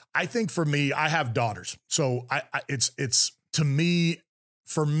 I think for me, I have daughters, so it's to me,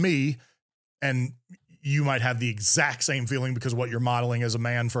 for me, and you might have the exact same feeling because of what you're modeling as a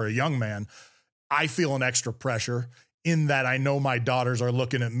man for a young man. I feel an extra pressure in that I know my daughters are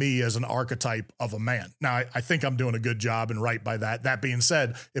looking at me as an archetype of a man. Now, I think I'm doing a good job and right by that. That being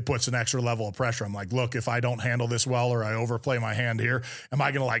said, it puts an extra level of pressure. I'm like, look, if I don't handle this well or I overplay my hand here, am I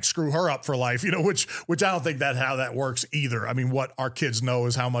going to like screw her up for life? Which I don't think that's how that works either. I mean, what our kids know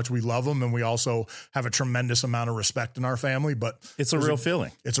is how much we love them, and we also have a tremendous amount of respect in our family. But it's a real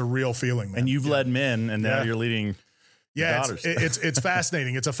feeling. It's a real feeling, man. And you've led men, and now you're leading. Yeah, it's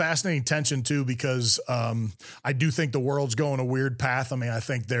fascinating. It's a fascinating tension too, because I do think the world's going a weird path. I mean, I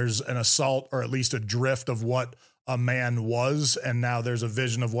think there's an assault or at least a drift of what a man was, and now there's a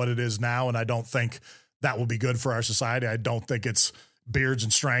vision of what it is now. And I don't think that will be good for our society. I don't think it's beards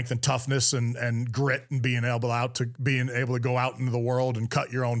and strength and toughness and grit and being able to go out into the world and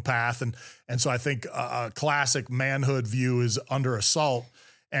cut your own path. And so I think a classic manhood view is under assault.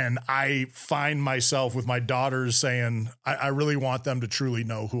 And I find myself with my daughters saying, I really want them to truly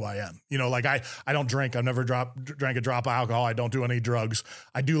know who I am. Like I don't drink. I've never drank a drop of alcohol. I don't do any drugs.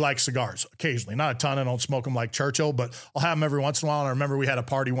 I do like cigars occasionally, not a ton. I don't smoke them like Churchill, but I'll have them every once in a while. And I remember we had a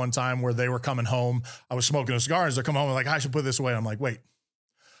party one time where they were coming home. I was smoking a cigar as they're coming home. I'm like, I should put this away. I'm like, wait,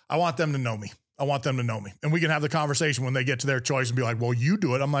 I want them to know me. I want them to know me. And we can have the conversation when they get to their choice and be like, well, you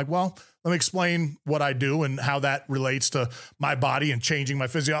do it. I'm like, well, let me explain what I do and how that relates to my body and changing my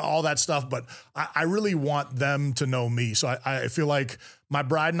physiology, all that stuff. But I really want them to know me. So I feel like my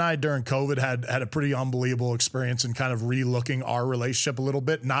bride and I during COVID had a pretty unbelievable experience in kind of re-looking our relationship a little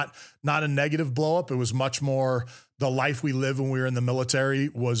bit. Not a negative blow up. It was much more the life we lived when we were in the military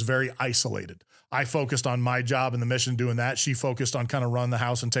was very isolated. I focused on my job and the mission doing that. She focused on kind of running the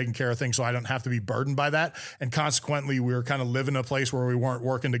house and taking care of things so I don't have to be burdened by that. And consequently, we were kind of living in a place where we weren't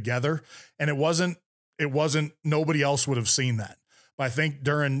working together. And it wasn't, nobody else would have seen that. But I think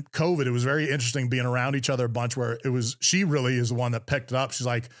during COVID, it was very interesting being around each other a bunch where she really is the one that picked it up. She's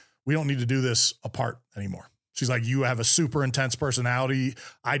like, we don't need to do this apart anymore. She's like, you have a super intense personality.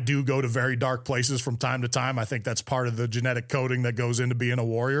 I do go to very dark places from time to time. I think that's part of the genetic coding that goes into being a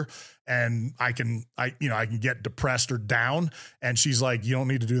warrior. and I can get depressed or down. And she's like, you don't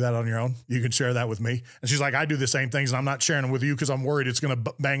need to do that on your own. You can share that with me. And she's like, I do the same things and I'm not sharing them with you because I'm worried it's going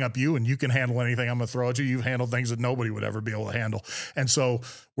to bang up you and you can handle anything I'm going to throw at you. You've handled things that nobody would ever be able to handle. And so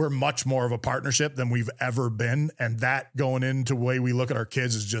we're much more of a partnership than we've ever been. And that going into the way we look at our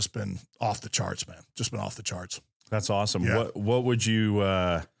kids has just been off the charts, man. Just been off the charts. That's awesome. Yeah. What would you,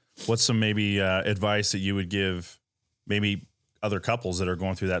 what's some maybe advice that you would give maybe other couples that are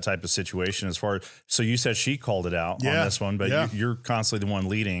going through that type of situation as far as, so you said she called it out on this one, but you're constantly the one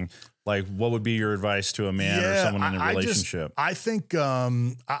leading. Like, what would be your advice to a man or someone in a relationship? I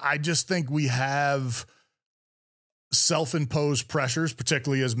just think we have self-imposed pressures,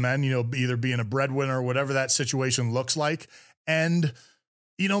 particularly as men, either being a breadwinner or whatever that situation looks like. And,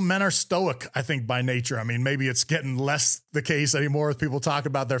 men are stoic, I think, by nature. I mean, maybe it's getting less the case anymore with people talk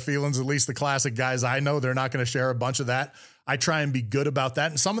about their feelings. At least the classic guys I know, they're not going to share a bunch of that. I try and be good about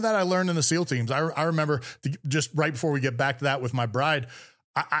that. And some of that I learned in the SEAL teams. I remember just right before we get back to that with my bride,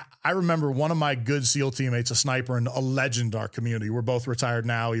 I remember one of my good SEAL teammates, a sniper and a legend in our community. We're both retired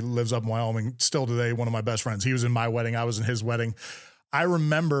now. He lives up in Wyoming. Still today, one of my best friends. He was in my wedding. I was in his wedding. I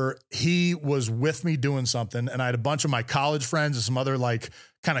remember he was with me doing something, and I had a bunch of my college friends and some other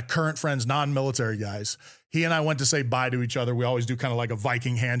kind of current friends, non-military guys. He and I went to say bye to each other. We always do kind of like a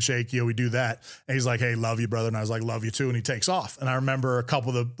Viking handshake. We do that. And he's like, hey, love you, brother. And I was like, love you too. And he takes off. And I remember a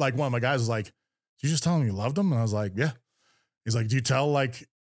couple of one of my guys was like, did you just tell him you loved him? And I was like, yeah. He's like, do you tell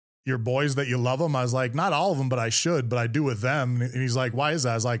your boys that you love them? I was like, not all of them, but I should, but I do with them. And he's like, why is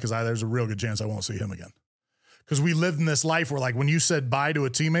that? I was like, because there's a real good chance I won't see him again. Because we lived in this life where when you said bye to a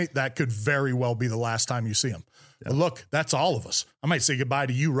teammate, that could very well be the last time you see him. Yeah. But look, that's all of us. I might say goodbye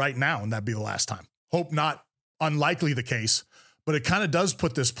to you right now and that'd be the last time. Hope not, unlikely the case, but it kind of does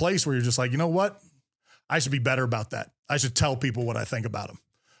put this place where you're just like, you know what? I should be better about that. I should tell people what I think about them.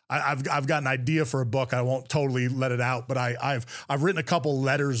 I've got an idea for a book. I won't totally let it out, but I've written a couple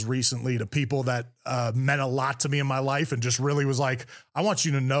letters recently to people that meant a lot to me in my life and just really was like, I want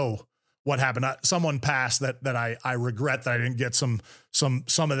you to know what happened. Someone passed that I regret that I didn't get some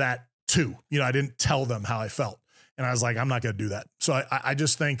of that too. I didn't tell them how I felt. And I was like, I'm not going to do that. So I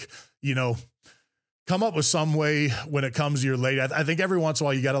just think, come up with some way when it comes to your lady. I think every once in a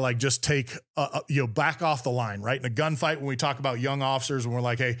while you got to just take, back off the line, right? In a gunfight, when we talk about young officers and we're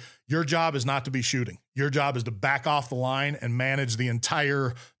like, hey, your job is not to be shooting. Your job is to back off the line and manage the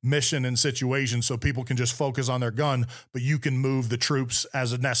entire mission and situation so people can just focus on their gun, but you can move the troops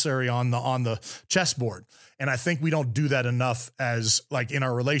as necessary on the chessboard. And I think we don't do that enough as in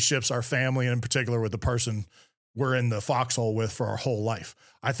our relationships, our family, and in particular with the person we're in the foxhole with for our whole life.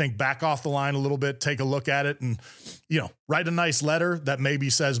 I think back off the line a little bit, take a look at it and, write a nice letter that maybe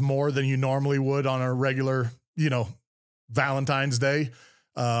says more than you normally would on a regular, Valentine's Day.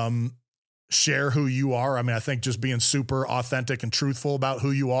 Share who you are. I mean, I think just being super authentic and truthful about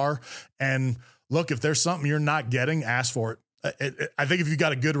who you are. And look, if there's something you're not getting, ask for it. I think if you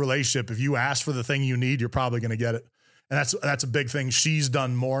got a good relationship, if you ask for the thing you need, you're probably going to get it. And that's a big thing. She's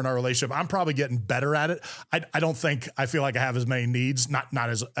done more in our relationship. I'm probably getting better at it. I don't think I feel like I have as many needs, not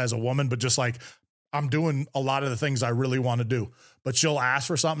as a woman, but just I'm doing a lot of the things I really want to do. But she'll ask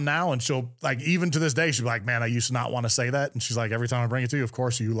for something now, and she'll even to this day, she'll be like, man, I used to not want to say that. And she's like, every time I bring it to you, of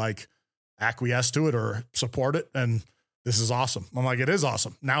course you acquiesce to it or support it. And this is awesome. I'm like, it is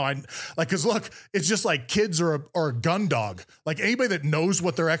awesome. Now cause look, it's just like kids are a gun dog. Anybody that knows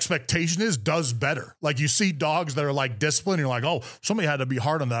what their expectation is does better. You see dogs that are disciplined. And you're like, oh, somebody had to be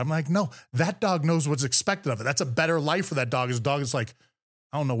hard on that. I'm like, no, that dog knows what's expected of it. That's a better life for that dog. His dog is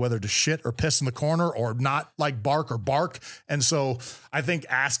I don't know whether to shit or piss in the corner or not bark or bark. And so I think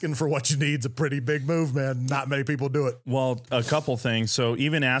asking for what you need is a pretty big move, man. Not many people do it. Well, a couple things. So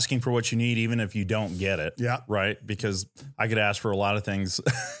even asking for what you need, even if you don't get it. Yeah. Right. Because I could ask for a lot of things.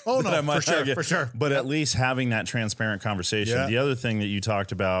 Oh no, for sure. But at least having that transparent conversation. Yeah. The other thing that you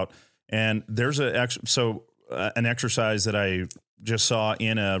talked about, and there's an exercise that I just saw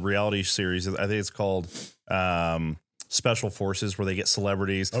in a reality series. I think it's called, Special Forces, where they get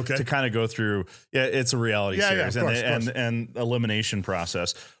celebrities to kind of go through. Yeah, it's a reality series and elimination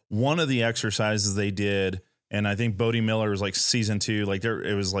process. One of the exercises they did, and I think Bodie Miller was season 2.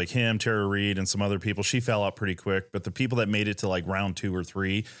 It was him, Tara Reid, and some other people. She fell out pretty quick, but the people that made it to round 2 or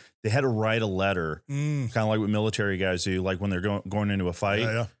 3, they had to write a letter, kind of like what military guys do, when they're going into a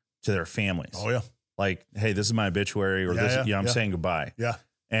fight to their families. Oh yeah, hey, this is my obituary, or I'm saying goodbye. Yeah.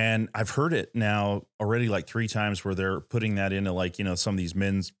 And I've heard it now already 3 times where they're putting that into some of these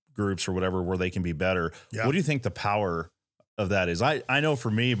men's groups or whatever, where they can be better. Yeah. What do you think the power of that is? I know for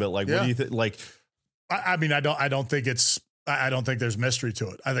me, but what do you think? I mean, I don't think it's I don't think there's mystery to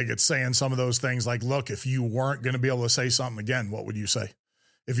it. I think it's saying some of those things like, look, if you weren't going to be able to say something again, what would you say?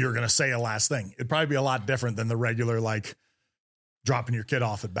 If you were going to say a last thing, it'd probably be a lot different than the regular, like dropping your kid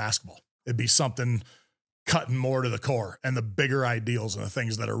off at basketball. It'd be something cutting more to the core and the bigger ideals and the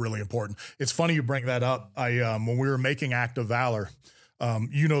things that are really important. It's funny you bring that up. When we were making Act of Valor,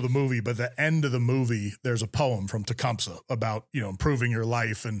 you know the movie, but the end of the movie, there's a poem from Tecumseh about, improving your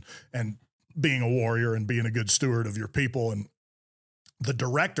life and being a warrior and being a good steward of your people. And the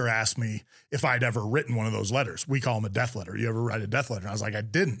director asked me if I'd ever written one of those letters. We call them a death letter. You ever write a death letter? And I was like, I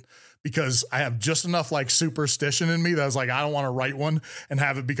didn't, because I have just enough like superstition in me that I was like, I don't want to write one and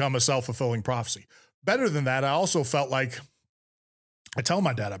have it become a self-fulfilling prophecy. Better than that, I also felt like I tell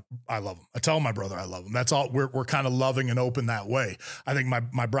my dad I love him. I tell my brother I love him. That's all. We're kind of loving and open that way. I think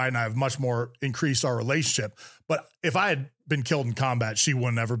my bride and I have much more increased our relationship. But if I had been killed in combat, she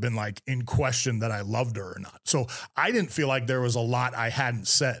wouldn't ever been like in question that I loved her or not. So I didn't feel like there was a lot I hadn't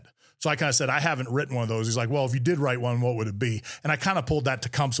said. So I kind of said, I haven't written one of those. He's like, well, if you did write one, what would it be? And I kind of pulled that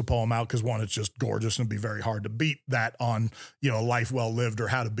Tecumseh poem out because, one, it's just gorgeous and it'd be very hard to beat that on, life well lived or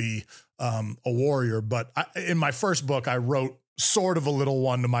how to be a warrior. But in my first book, I wrote sort of a little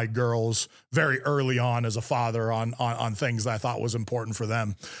one to my girls very early on as a father on things that I thought was important for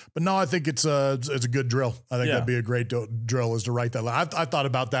them. But no, I think it's a good drill. I think that'd be a great drill is to write that. I thought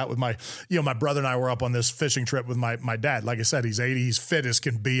about that with my brother and I were up on this fishing trip with my dad. Like I said, he's 80, he's fit as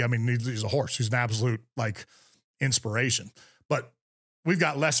can be. I mean, he's a horse. He's an absolute like inspiration, but we've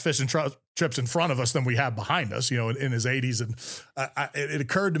got less fishing trips in front of us than we have behind us, in his 80s. And it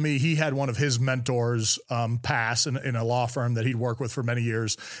occurred to me, he had one of his mentors pass in a law firm that he'd worked with for many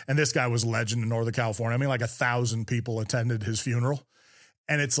years. And this guy was a legend in Northern California. I mean, like 1,000 people attended his funeral.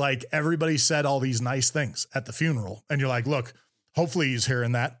 And it's like everybody said all these nice things at the funeral. And you're like, look, hopefully he's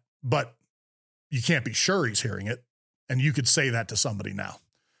hearing that, but you can't be sure he's hearing it. And you could say that to somebody now.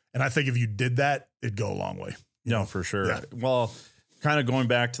 And I think if you did that, it'd go a long way. No, for sure. Yeah. Well, kind of going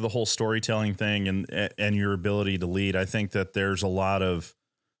back to the whole storytelling thing and your ability to lead, I think that there's a lot of,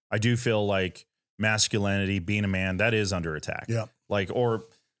 I do feel like masculinity, being a man, that is under attack. Yeah. Or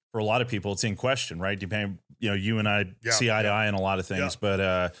for a lot of people, it's in question, right? Depending, you and I see eye to eye on a lot of things,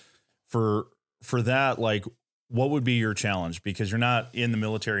 but for that, like, what would be your challenge? Because you're not in the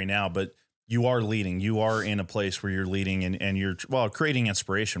military now, but you are leading, you are in a place where you're leading and you're, creating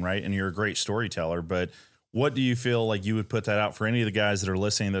inspiration, right? And you're a great storyteller, but what do you feel like you would put that out for any of the guys that are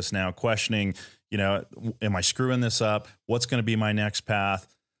listening to this now, questioning, am I screwing this up? What's going to be my next path?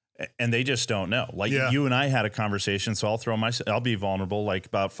 And they just don't know. Like you and I had a conversation, so I'll be vulnerable. Like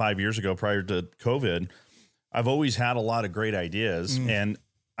about 5 years ago, prior to COVID, I've always had a lot of great ideas and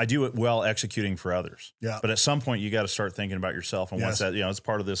I do it well executing for others. Yeah. But at some point you got to start thinking about yourself and what's that, it's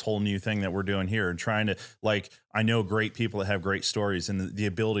part of this whole new thing that we're doing here and trying to, like, I know great people that have great stories and the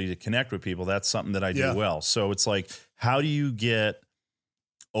ability to connect with people. That's something that I do well. So it's like, how do you get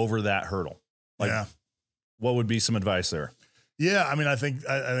over that hurdle? Like, what would be some advice there? Yeah. I mean, I think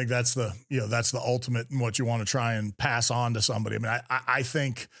that's the ultimate in what you want to try and pass on to somebody. I mean,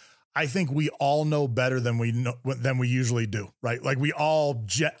 I think we all know better than we usually do, right? Like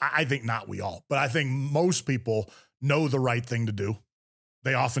I think not we all, but I think most people know the right thing to do.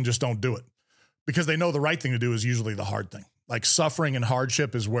 They often just don't do it because they know the right thing to do is usually the hard thing. Like suffering and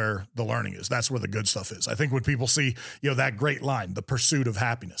hardship is where the learning is. That's where the good stuff is. I think when people see, that great line, the pursuit of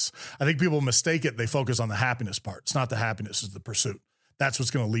happiness, I think people mistake it. They focus on the happiness part. It's not the happiness, it's the pursuit. That's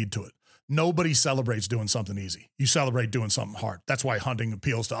what's going to lead to it. Nobody celebrates doing something easy. You celebrate doing something hard. That's why hunting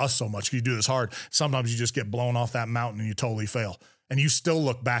appeals to us so much. You do this hard. Sometimes you just get blown off that mountain and you totally fail. And you still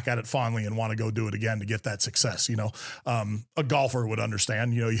look back at it fondly and want to go do it again to get that success. A golfer would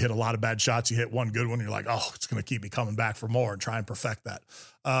understand, you hit a lot of bad shots. You hit one good one. And you're like, oh, it's going to keep me coming back for more and try and perfect that.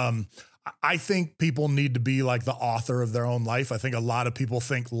 I think people need to be like the author of their own life. I think a lot of people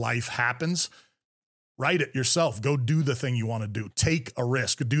think life happens. Write it yourself. Go do the thing you want to do. Take a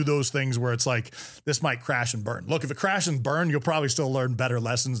risk. Do those things where it's like, this might crash and burn. Look, if it crash and burn, you'll probably still learn better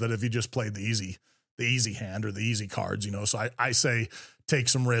lessons than if you just played the easy hand or the easy cards, So I say, take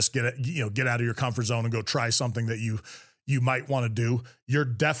some risk, get out of your comfort zone and go try something that you might want to do. You're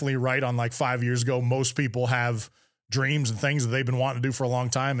definitely right on, like 5 years ago, most people have dreams and things that they've been wanting to do for a long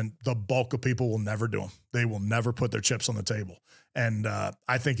time. And the bulk of people will never do them. They will never put their chips on the table. And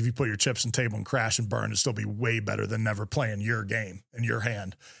I think if you put your chips on the table and crash and burn, it'd still be way better than never playing your game in your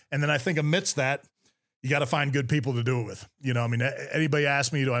hand. And then I think amidst that, you got to find good people to do it with. Anybody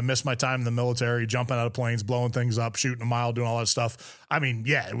ask me, do I miss my time in the military, jumping out of planes, blowing things up, shooting a mile, doing all that stuff? I mean,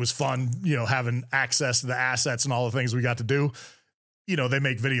 yeah, it was fun, having access to the assets and all the things we got to do. They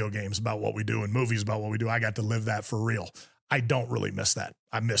make video games about what we do and movies about what we do. I got to live that for real. I don't really miss that.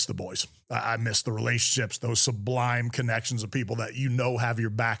 I miss the boys. I miss the relationships, those sublime connections of people that have your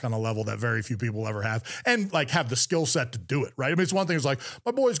back on a level that very few people ever have, and like have the skill set to do it, right? I mean, it's one thing is like,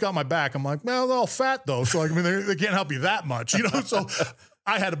 my boys got my back. I'm like, well, they're all fat though. So like, I mean, they can't help you that much, you know? So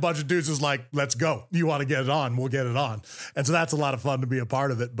I had a bunch of dudes who's like, let's go. You want to get it on? We'll get it on. And so that's a lot of fun to be a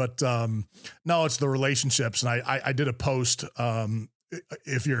part of it. But no, it's the relationships. And I did a post,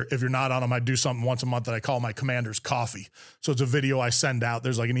 if you're not on them, I do something once a month that I call my Commander's Coffee. So it's a video I send out.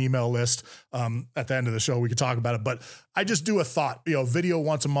 There's like an email list. At the end of the show, we could talk about it, but I just do a thought, video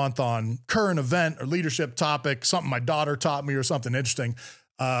once a month on current event or leadership topic, something my daughter taught me or something interesting.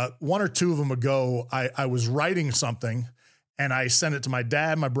 1 or 2 of them ago, I was writing something and I sent it to my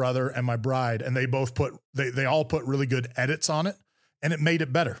dad, my brother, and my bride. And they both they all put really good edits on it, and it made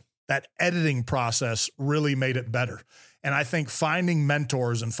it better. That editing process really made it better. And I think finding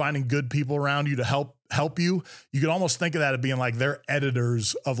mentors and finding good people around you to help you, you could almost think of that as being like they're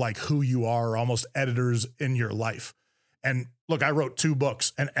editors of like who you are, or almost editors in your life. And look, I wrote 2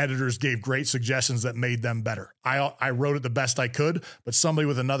 books and editors gave great suggestions that made them better. I wrote it the best I could, but somebody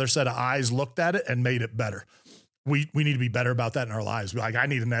with another set of eyes looked at it and made it better. We need to be better about that in our lives. Like, I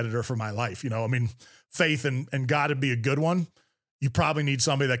need an editor for my life. I mean, faith and God would be a good one. You probably need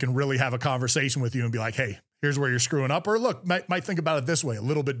somebody that can really have a conversation with you and be like, hey, here's where you're screwing up, or look, might think about it this way a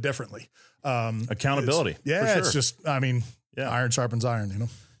little bit differently. Accountability. It's just, I mean, iron sharpens iron,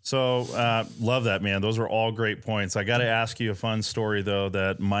 So love that, man. Those were all great points. I got to ask you a fun story though,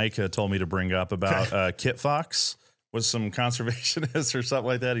 that Mike told me to bring up about Kit Fox with some conservationists or something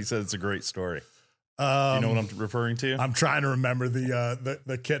like that. He said it's a great story. You know what I'm referring to? I'm trying to remember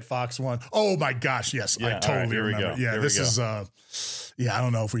the Kit Fox one. Oh my gosh. Yes. I totally remember. Yeah. This is, I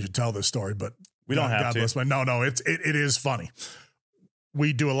don't know if we should tell this story, but we don't have to. No, it is funny.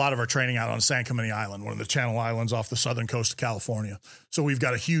 We do a lot of our training out on San Clemente Island, one of the Channel Islands off the southern coast of California. So we've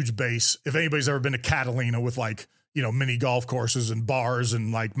got a huge base. If anybody's ever been to Catalina with like, mini golf courses and bars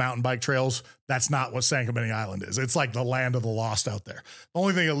and like mountain bike trails, that's not what San Clemente Island is. It's like the land of the lost out there. The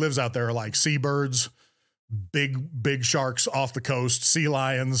only thing that lives out there are like seabirds, big sharks off the coast, sea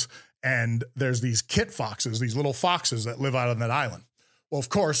lions, and there's these kit foxes, these little foxes that live out on that island. Well, of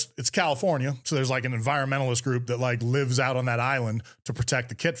course, it's California, so there's like an environmentalist group that like lives out on that island to protect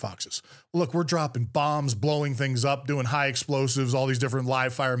the kit foxes. Look, we're dropping bombs, blowing things up, doing high explosives, all these different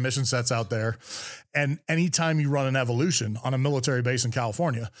live fire mission sets out there. And anytime you run an evolution on a military base in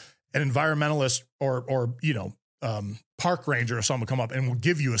California, an environmentalist or park ranger or someone will come up and will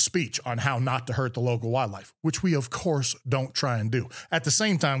give you a speech on how not to hurt the local wildlife, which we, of course, don't try and do. At the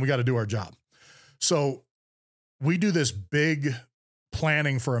same time, we got to do our job. So we do this big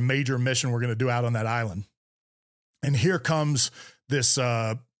planning for a major mission we're going to do out on that island. And here comes this,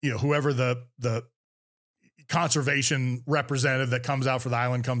 whoever the conservation representative that comes out for the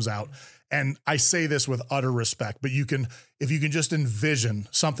island comes out. And I say this with utter respect, but if you can just envision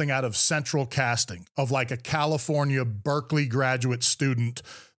something out of central casting of like a California Berkeley graduate student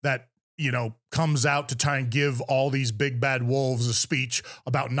that, comes out to try and give all these big bad wolves a speech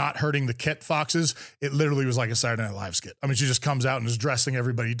about not hurting the kit foxes. It literally was like a Saturday Night Live skit. I mean, she just comes out and is dressing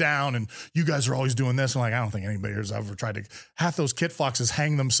everybody down and you guys are always doing this. And like, I don't think anybody has ever tried to. Half those kit foxes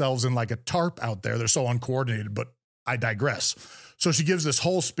hang themselves in like a tarp out there. They're so uncoordinated, but I digress. So she gives this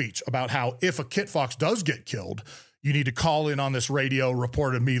whole speech about how if a kit fox does get killed, you need to call in on this radio,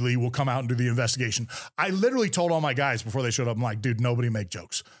 report immediately. We'll come out and do the investigation. I literally told all my guys before they showed up, I'm like, dude, nobody make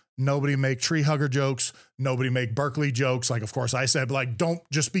jokes. Nobody make tree hugger jokes. Nobody make Berkeley jokes. Like, of course I said, but like, don't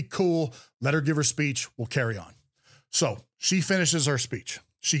just be cool. Let her give her speech. We'll carry on. So she finishes her speech.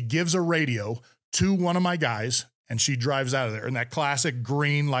 She gives a radio to one of my guys and she drives out of there in that classic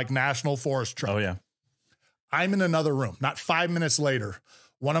green, like National Forest truck. Oh yeah. I'm in another room. Not 5 minutes later,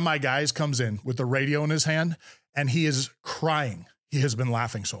 one of my guys comes in with the radio in his hand and he is crying. He has been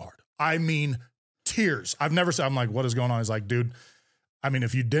laughing so hard. I mean, tears. I'm like, what is going on? He's like, dude, I mean,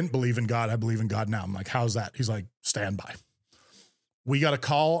 if you didn't believe in God, I believe in God now. I'm like, how's that? He's like, stand by. We got a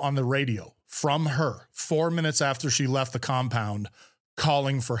call on the radio from her 4 minutes after she left the compound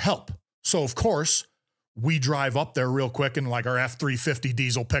calling for help. So of course we drive up there real quick in like our F-350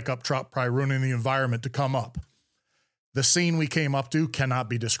 diesel pickup truck, probably ruining the environment to come up. The scene we came up to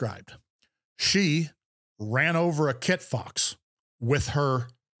cannot be described. She ran over a kit fox with her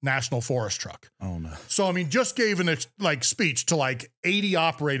National Forest truck. Oh no. So, I mean, just gave an speech to like 80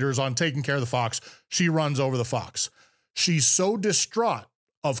 operators on taking care of the fox. She runs over the fox. She's so distraught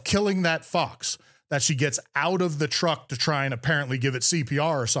of killing that fox that she gets out of the truck to try and apparently give it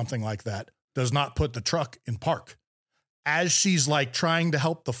CPR or something like that. Does not put the truck in park. As she's like trying to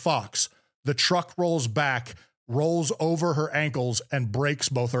help the fox, the truck rolls back, rolls over her ankles and breaks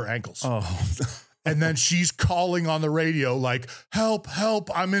both her ankles. Oh, And then she's calling on the radio like, help,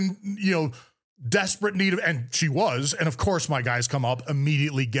 I'm in, desperate need of, and she was. And of course my guys come up,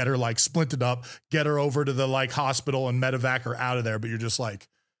 immediately get her like splinted up, get her over to the like hospital and medevac her out of there. But you're just like,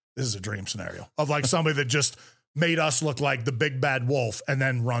 this is a dream scenario of like somebody that just made us look like the big bad wolf and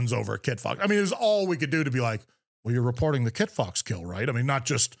then runs over a kit fox. I mean, it was all we could do to be like, well, you're reporting the kit fox kill, right? I mean, not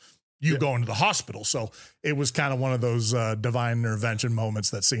just you going to the hospital. So it was kind of one of those divine intervention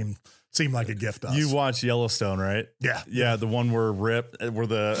moments that seemed like a gift to us. you watch Yellowstone, right? Yeah. Yeah. The one where where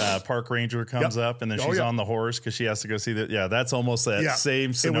the park ranger comes up and then she's on the horse because she has to go see that. Yeah. That's almost that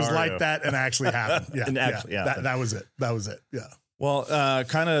same scenario. It was like that and actually happened. Yeah. And actually happened. That was it. Yeah. Well,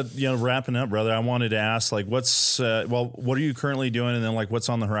 kind of, wrapping up, brother, I wanted to ask, like, what are you currently doing? And then, like, what's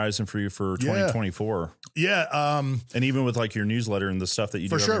on the horizon for you for 2024? Yeah. And even with, like, your newsletter and the stuff that you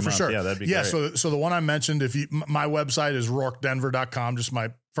do every month. Yeah, that'd be great. So the one I mentioned, my website is rorkedenver.com, just my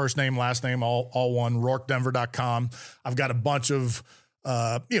first name, last name, all one, rorkedenver.com. I've got a bunch of,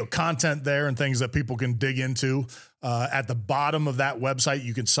 content there and things that people can dig into. At the bottom of that website,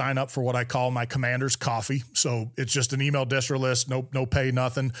 you can sign up for what I call my Commander's Coffee. So it's just an email distro list, no pay,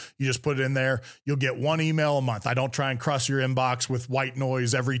 nothing. You just put it in there. You'll get one email a month. I don't try and crush your inbox with white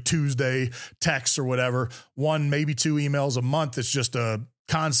noise every Tuesday, texts or whatever. One, maybe 2 emails a month. It's just a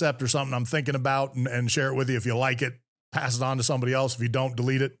concept or something I'm thinking about and share it with you. If you like it, pass it on to somebody else. If you don't,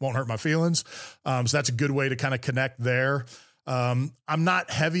 delete it. Won't hurt my feelings. So that's a good way to kind of connect there. I'm not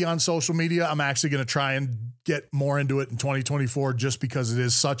heavy on social media. I'm actually going to try and get more into it in 2024 just because it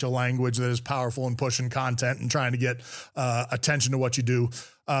is such a language that is powerful in pushing content and trying to get attention to what you do.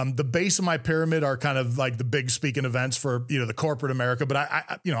 The base of my pyramid are kind of like the big speaking events for, the corporate America, but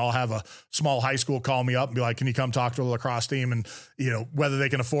I'll have a small high school call me up and be like, can you come talk to the lacrosse team? And, whether they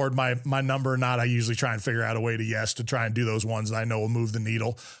can afford my number or not, I usually try and figure out a way to try and do those ones that I know will move the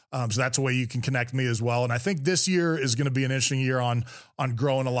needle. So that's a way you can connect me as well. And I think this year is going to be an interesting year on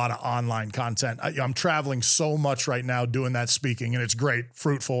growing a lot of online content. I'm traveling so much right now doing that speaking, and it's great,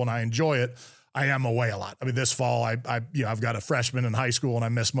 fruitful, and I enjoy it. I am away a lot. I mean, this fall, I've got a freshman in high school and I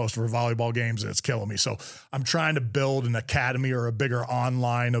miss most of her volleyball games and it's killing me. So I'm trying to build an academy or a bigger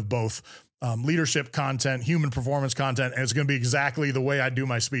online of both leadership content, human performance content. And it's going to be exactly the way I do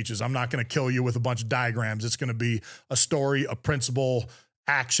my speeches. I'm not going to kill you with a bunch of diagrams. It's going to be a story, a principle,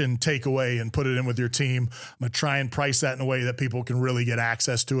 action, takeaway, and put it in with your team. I'm going to try and price that in a way that people can really get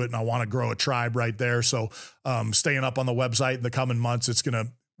access to it. And I want to grow a tribe right there. So staying up on the website in the coming months,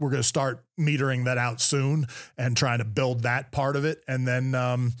 we're going to start metering that out soon and trying to build that part of it. And then,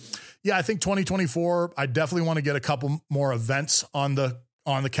 I think 2024, I definitely want to get a couple more events on the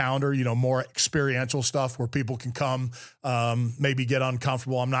calendar, more experiential stuff where people can come, maybe get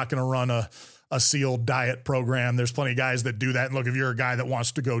uncomfortable. I'm not going to run a SEAL diet program. There's plenty of guys that do that. And look, if you're a guy that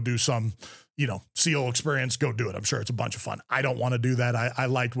wants to go do some, SEAL experience, go do it. I'm sure it's a bunch of fun. I don't want to do that. I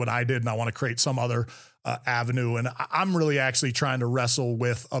liked what I did and I want to create some other avenue. And I'm really actually trying to wrestle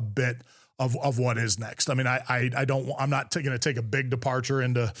with a bit of what is next. I mean, I'm not going to take a big departure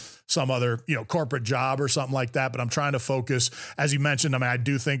into some other, corporate job or something like that, but I'm trying to focus, as you mentioned. I mean, I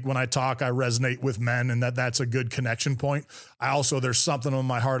do think when I talk, I resonate with men and that's a good connection point. There's something on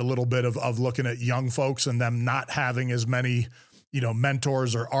my heart a little bit of looking at young folks and them not having as many,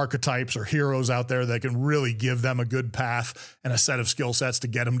 mentors or archetypes or heroes out there that can really give them a good path and a set of skill sets to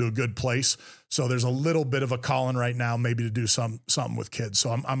get them to a good place. So there's a little bit of a calling right now, maybe to do something with kids. So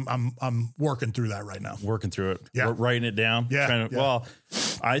I'm working through that right now. Working through it. Yeah. Writing it down. Yeah. Well,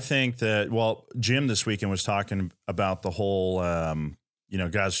 I think that, Jim this weekend was talking about the whole,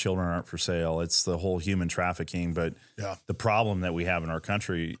 God's children aren't for sale. It's the whole human trafficking, but the problem that we have in our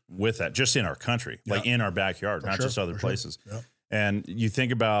country with that, just in our country, like in our backyard, not just other places. Yeah. And you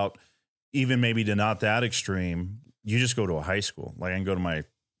think about even maybe to not that extreme, you just go to a high school. Like I can go to my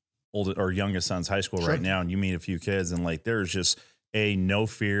oldest or youngest son's high school right now and you meet a few kids and like, there's just no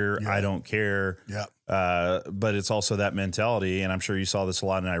fear. I don't care. Yeah. But it's also that mentality. And I'm sure you saw this a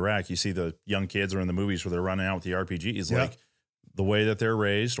lot in Iraq. You see the young kids or in the movies where they're running out with the RPGs, like the way that they're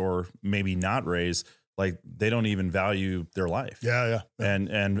raised or maybe not raised, like they don't even value their life. Yeah.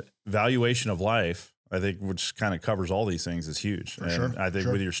 And valuation of life, I think, which kind of covers all these things, is huge. And I think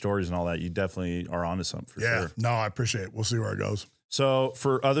with your stories and all that, you definitely are onto something for sure. No, I appreciate it. We'll see where it goes. So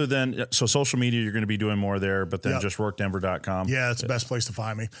social media, you're going to be doing more there, but then just rorkedenver.com. Yeah, it's the best place to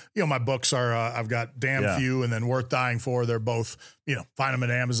find me. My books are, I've got Damn Few and then Worth Dying For. They're both, find them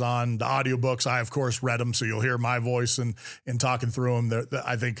at Amazon. The audiobooks, I of course read them. So you'll hear my voice and talking through them.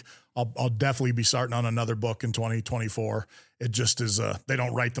 I think I'll definitely be starting on another book in 2024. It just is, they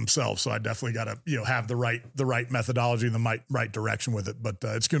don't write themselves. So I definitely got to, have the right methodology and the right direction with it. But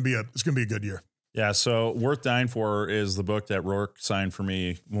it's going to be a good year. Yeah. So Worth Dying For is the book that Rorke signed for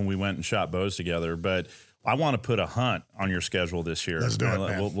me when we went and shot bows together. But I want to put a hunt on your schedule this year. Let's do it,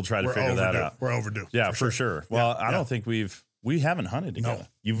 man. We'll try to figure that out. We're overdue. Yeah, for sure. Well, I don't think we haven't hunted together.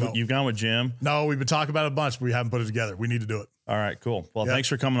 You've gone with Jim. No, we've been talking about it a bunch, but we haven't put it together. We need to do it. All right, cool. Well, thanks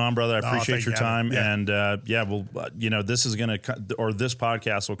for coming on, brother. I appreciate your time. Yeah. And we'll, this is going to, or this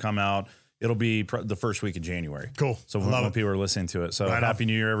podcast will come out. It'll be the first week of January. Cool. So when people are listening to it. So happy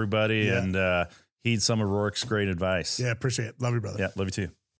New Year, everybody. Yeah. And heed some of Rorke's great advice. Yeah, appreciate it. Love you, brother. Yeah, love you too.